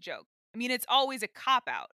always a joke. I mean, it's always a cop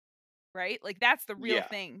out, right? Like, that's the real Yeah,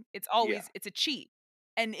 thing. It's yeah. always it's a cheat.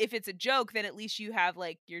 And if it's a joke, then at least you have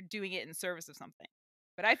like you're doing it in service of something.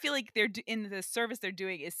 But I feel like in the service they're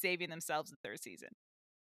doing is saving themselves the third season.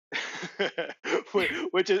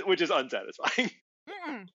 which is unsatisfying.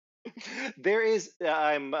 Mm-mm. There is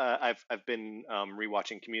I've been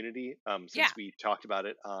rewatching Community since Yeah. we talked about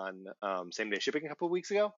it on Same Day Shipping a couple of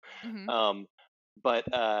weeks ago. Mhm. But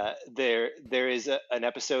there is an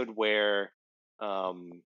episode where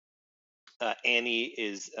Annie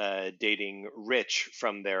is dating Rich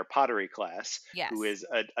from their pottery class, who Yes. is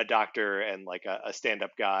a doctor and like a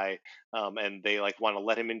stand-up guy, and they like want to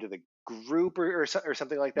let him into the group or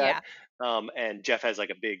something like that. Yeah. And Jeff has like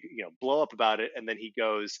a big blow up about it, and then he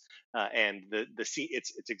goes and the scene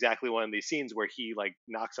it's exactly one of these scenes where he like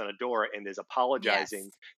knocks on a door and is apologizing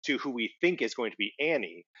Yes. to who we think is going to be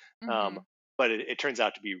Annie, um, Mhm. but it turns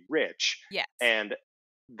out to be Rich, Yes. and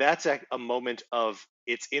that's a moment of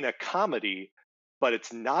it's in a comedy, but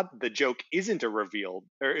it's not, the joke isn't a reveal,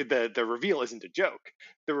 or the reveal isn't a joke.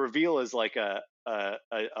 The reveal is like a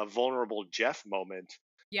vulnerable Jeff moment.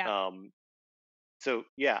 Yeah. So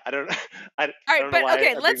yeah, I don't I All right, don't know but why okay,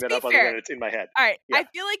 I bring let's that be up other than fair. it's in my head. All right, Yeah. I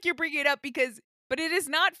feel like you're bringing it up but it is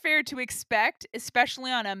not fair to expect,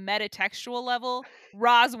 especially on a metatextual level,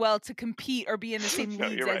 Roswell to compete or be in the same No,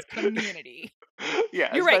 leagues you're as right. Community.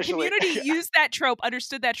 Yeah, You're right. especially Community used that trope,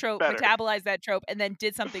 understood that trope, better. metabolized that trope, and then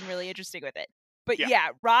did something really interesting with it. But Yeah. yeah,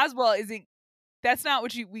 Roswell isn't. That's not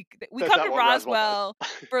what we That's come not to what Roswell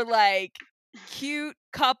Roswell for like cute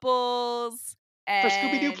couples for and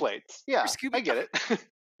Scooby-Doo plates. Yeah, Scooby. I get it.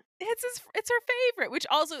 It's her favorite, which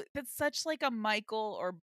also that's such like a Michael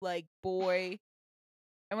or like boy.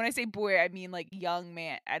 And when I say boy, I mean like young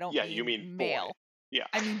man. I don't Yeah, mean you mean male. boy. Yeah.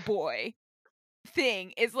 I mean boy.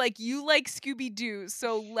 Thing is like, you like Scooby-Doo,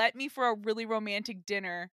 so let me, for a really romantic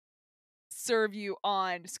dinner, serve you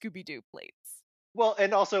on Scooby-Doo plates. Well,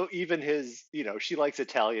 and also even his, she likes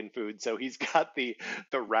Italian food, so he's got the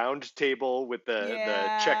round table with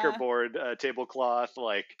the checkerboard tablecloth,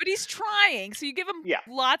 like. But he's trying, so you give him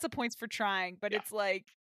lots of points for trying, but it's like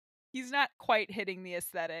he's not quite hitting the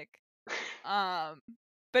aesthetic.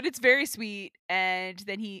 But it's very sweet, and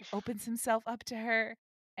then he opens himself up to her,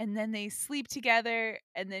 and then they sleep together,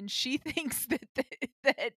 and then she thinks that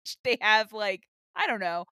that they have, like, I don't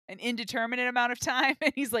know, an indeterminate amount of time,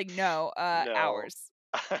 and he's like, "No, No. hours.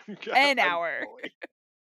 An I'm hour."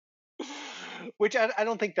 going. Which I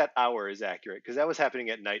don't think that hour is accurate because that was happening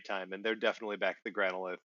at nighttime, and they're definitely back at the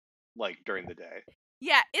Granolith like during the day.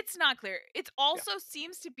 Yeah, it's not clear. It Yeah. also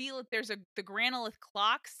seems to be like there's the Granolith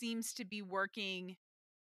clock seems to be working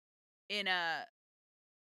in a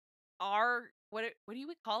what do you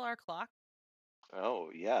would call our clock? Oh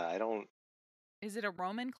yeah, Is it a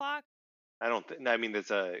Roman clock? I don't think. I mean, there's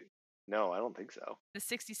a no. I don't think so. The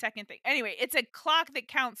 60-second thing. Anyway, it's a clock that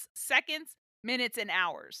counts seconds, minutes, and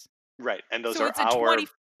hours. Right, and those So are it's a our. 20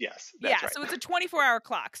 Yes, that's Yeah, right. so it's a 24-hour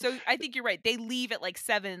clock. So I think you're right. They leave at like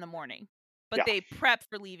 7 in the morning, but Yeah. they prep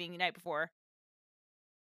for leaving the night before.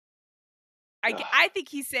 Ugh. I think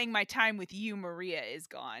he's saying my time with you, Maria, is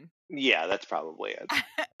gone. Yeah, that's probably it.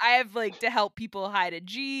 I have like to help people hide a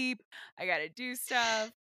Jeep. I got to do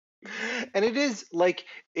stuff. And it is like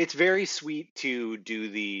it's very sweet to do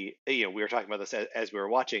the we were talking about this as we were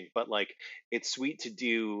watching, but like it's sweet to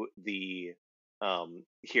do the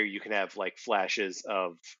here you can have like flashes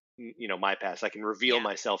of my past. I can reveal Yeah.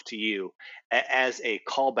 myself to you as a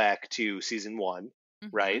callback to season 1, Mhm.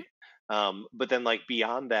 right? But then like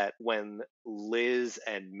beyond that, when Liz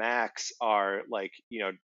and Max are like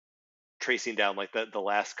tracing down like the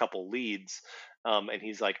last couple leads, and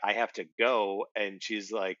he's like, I have to go, and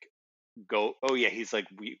she's like, go, oh yeah, he's like,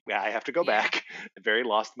 I have to go Yeah. back. A very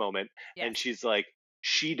lost moment. Yes. And she's like,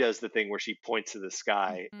 she does the thing where she points to the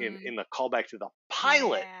sky Mhm. in the callback to the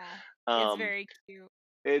pilot. Yeah. It's um very cute.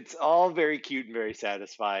 it's all very cute and very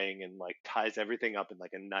satisfying, and like ties everything up in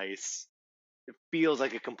like a nice, it feels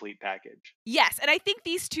like a complete package. Yes, and I think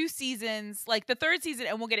these 2 seasons, like the 3rd season,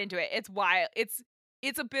 and we'll get into it. It's wild.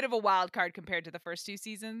 It's a bit of a wild card compared to the first 2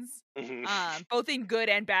 seasons. Hmm. Both in good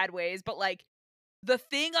and bad ways, but like the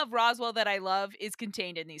thing of Roswell that I love is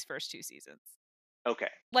contained in these first 2 seasons. Okay.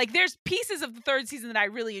 Like there's pieces of the 3rd season that I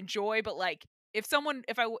really enjoy, but like if someone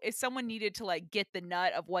needed to like get the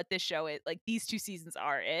nut of what this show is, like these 2 seasons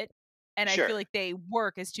are it. And I Sure. feel like they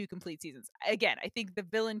work as 2 complete seasons. Again, I think the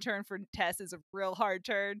villain turn for Tess is a real hard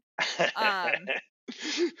turn. Um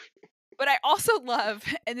But I also love,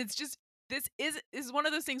 and it's just this is one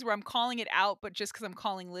of those things where I'm calling it out, but just because I'm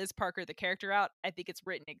calling Liz Parker the character out, I think it's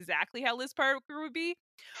written exactly how Liz Parker would be.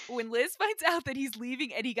 When Liz finds out that he's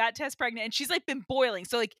leaving and he got Tess pregnant, and she's like been boiling.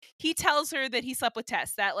 So like he tells her that he slept with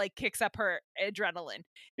Tess, that like kicks up her adrenaline.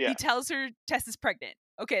 Yeah. He tells her Tess is pregnant.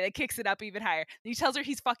 Okay, that kicks it up even higher. Then he tells her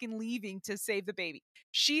he's fucking leaving to save the baby.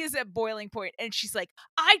 She is at boiling point, and she's like,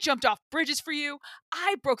 I jumped off bridges for you.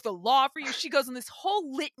 I broke the law for you. She goes on this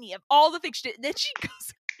whole litany of all the things she did. And then she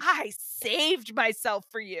goes, I saved myself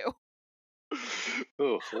for you.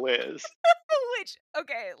 Oh, Liz. Which,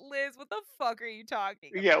 okay, Liz, what the fuck are you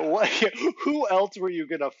talking Yeah, about? what? Who else were you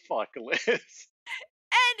gonna fuck, Liz?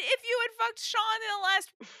 And if you had fucked Sean in the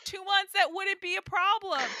last 2 months, that wouldn't be a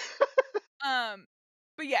problem.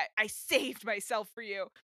 But yeah, I saved myself for you.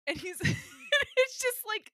 And he's it's just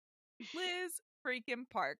like, Liz freaking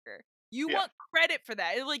Parker. You Yeah. want credit for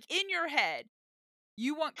that. Like in your head,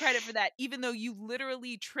 you want credit for that, even though you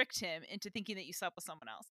literally tricked him into thinking that you slept with someone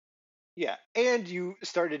else. Yeah, and you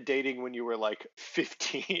started dating when you were like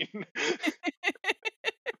 15.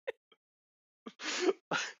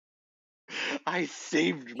 I saved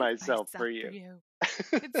Saved myself for myself for you. you.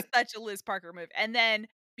 It's such a Liz Parker move. And then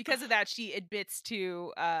because of that, she admits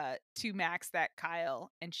to Max that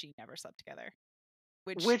Kyle and she never slept together.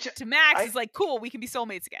 Which Which to Max I is like, cool, we can be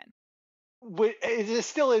soulmates again. it is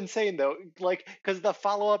still insane though, like because the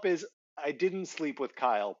follow up is I didn't sleep with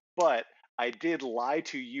Kyle, but I did lie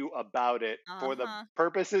to you about it for the Uh-huh.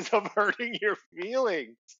 purposes of hurting your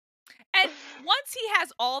feelings. And once he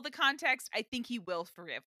has all the context, I think he would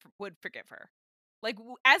forgive her. Like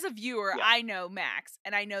as a viewer, Yeah, I know Max,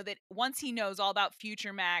 and I know that once he knows all about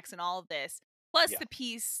future Max and all of this, plus yeah, the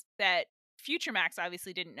piece that future Max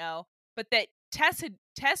obviously didn't know, but that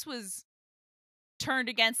Tess was turned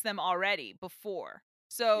against them already before.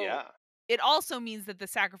 So yeah, it also means that the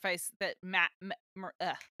sacrifice that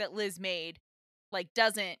that Liz made, like,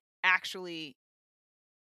 didn't actually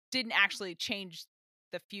change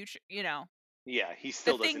the future. yeah. He The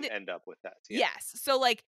still thing doesn't that end up with that. Yeah, Yes. So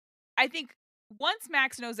like I think once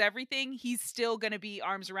Max knows everything, he's still gonna be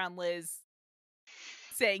arms around Liz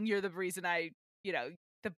saying you're the reason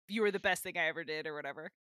you were the best thing I ever did or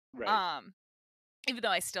whatever. right. Um Even though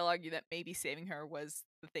I still argue that maybe saving her was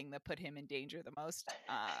the thing that put him in danger the most.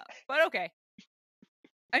 But okay.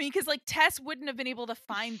 I mean, because like Tess wouldn't have been able to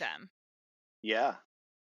find them. Yeah,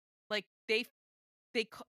 Like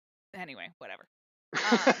anyway, whatever.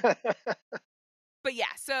 But yeah,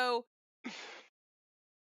 so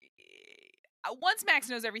once Max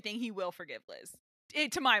knows everything, he will forgive Liz.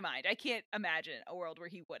 To my mind, I can't imagine a world where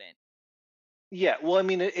he wouldn't. Yeah, well, I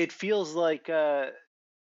mean, it feels like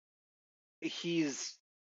he's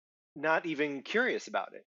not even curious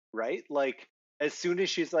about it, right? Like, as soon as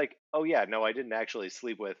she's like, "Oh yeah, no, I didn't actually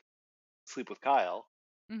sleep with Kyle,"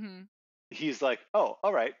 Mm-hmm. he's like, "Oh,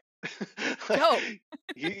 all right." Dope.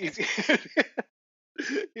 He's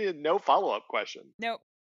he had no follow up question. Nope.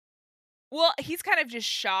 Well, he's kind of just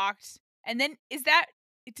shocked, and then he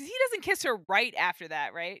doesn't kiss her right after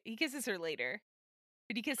that, right? He kisses her later,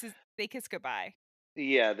 but they kiss goodbye.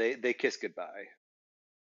 Yeah, they kiss goodbye.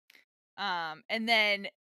 And then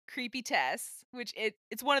creepy Tess, which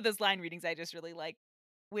it's one of those line readings I just really like.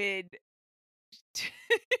 When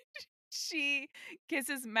she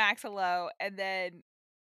kisses Max hello, and then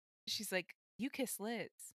she's like, "You kiss Liz.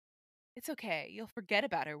 It's okay. You'll forget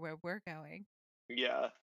about her where we're going." Yeah.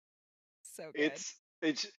 So good.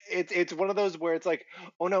 It's one of those where it's like,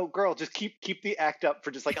 "Oh no, girl, just keep the act up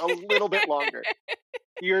for just like a little bit longer.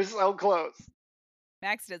 You're so close."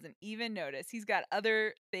 Max doesn't even notice. He's got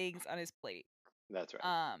other things on his plate. That's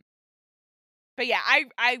right. But yeah,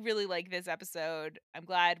 I really like this episode. I'm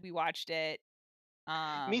glad we watched it.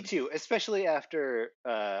 Me too, especially after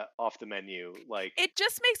Off the Menu. Like, it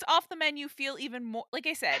just makes Off the Menu feel even more, like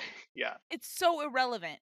I said, yeah, it's so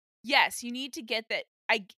irrelevant. Yes, you need to get that.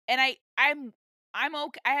 I'm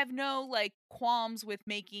okay. I have no like qualms with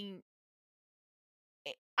making.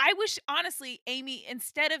 I wish honestly, Amy,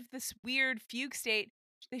 instead of this weird fugue state,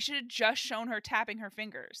 they should have just shown her tapping her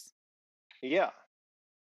fingers. yeah,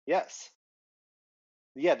 yes,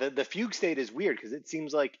 yeah. The fugue state is weird because it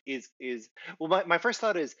seems like is well. My first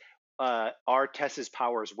thought is, are Tess's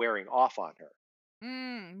powers wearing off on her?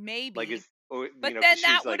 Like, Maybe. is or, But because then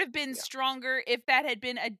that she's would like, have been yeah. stronger if that had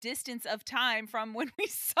been a distance of time from when we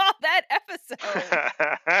saw that episode.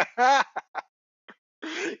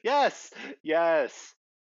 Yes, yes.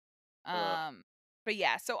 But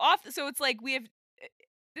yeah, so it's like this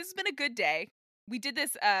has been a good day. We did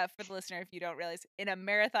this for the listener if you don't realize, in a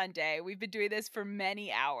marathon day. We've been doing this for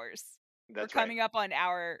many hours. We're That's right. coming up on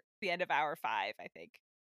the end of hour 5, I think.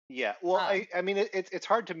 Yeah. Well, I mean, it's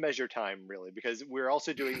hard to measure time really because we're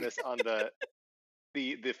also doing this on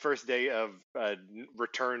the first day of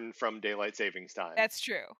return from daylight savings time. That's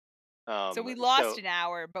true. So we So lost an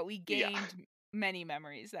hour, but we yeah. gained many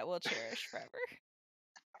memories that we'll cherish forever.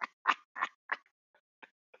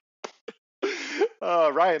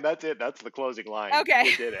 Ryan, that's it. That's the closing line. Okay.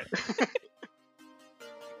 You did it.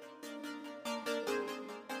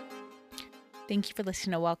 Thank you for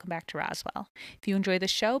listening to Welcome Back to Roswell. If you enjoy the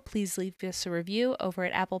show, please leave us a review over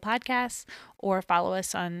at Apple Podcasts or follow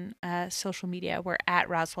us on social media. We're at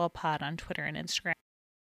Roswell Pod on Twitter and Instagram.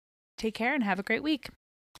 Take care and have a great week.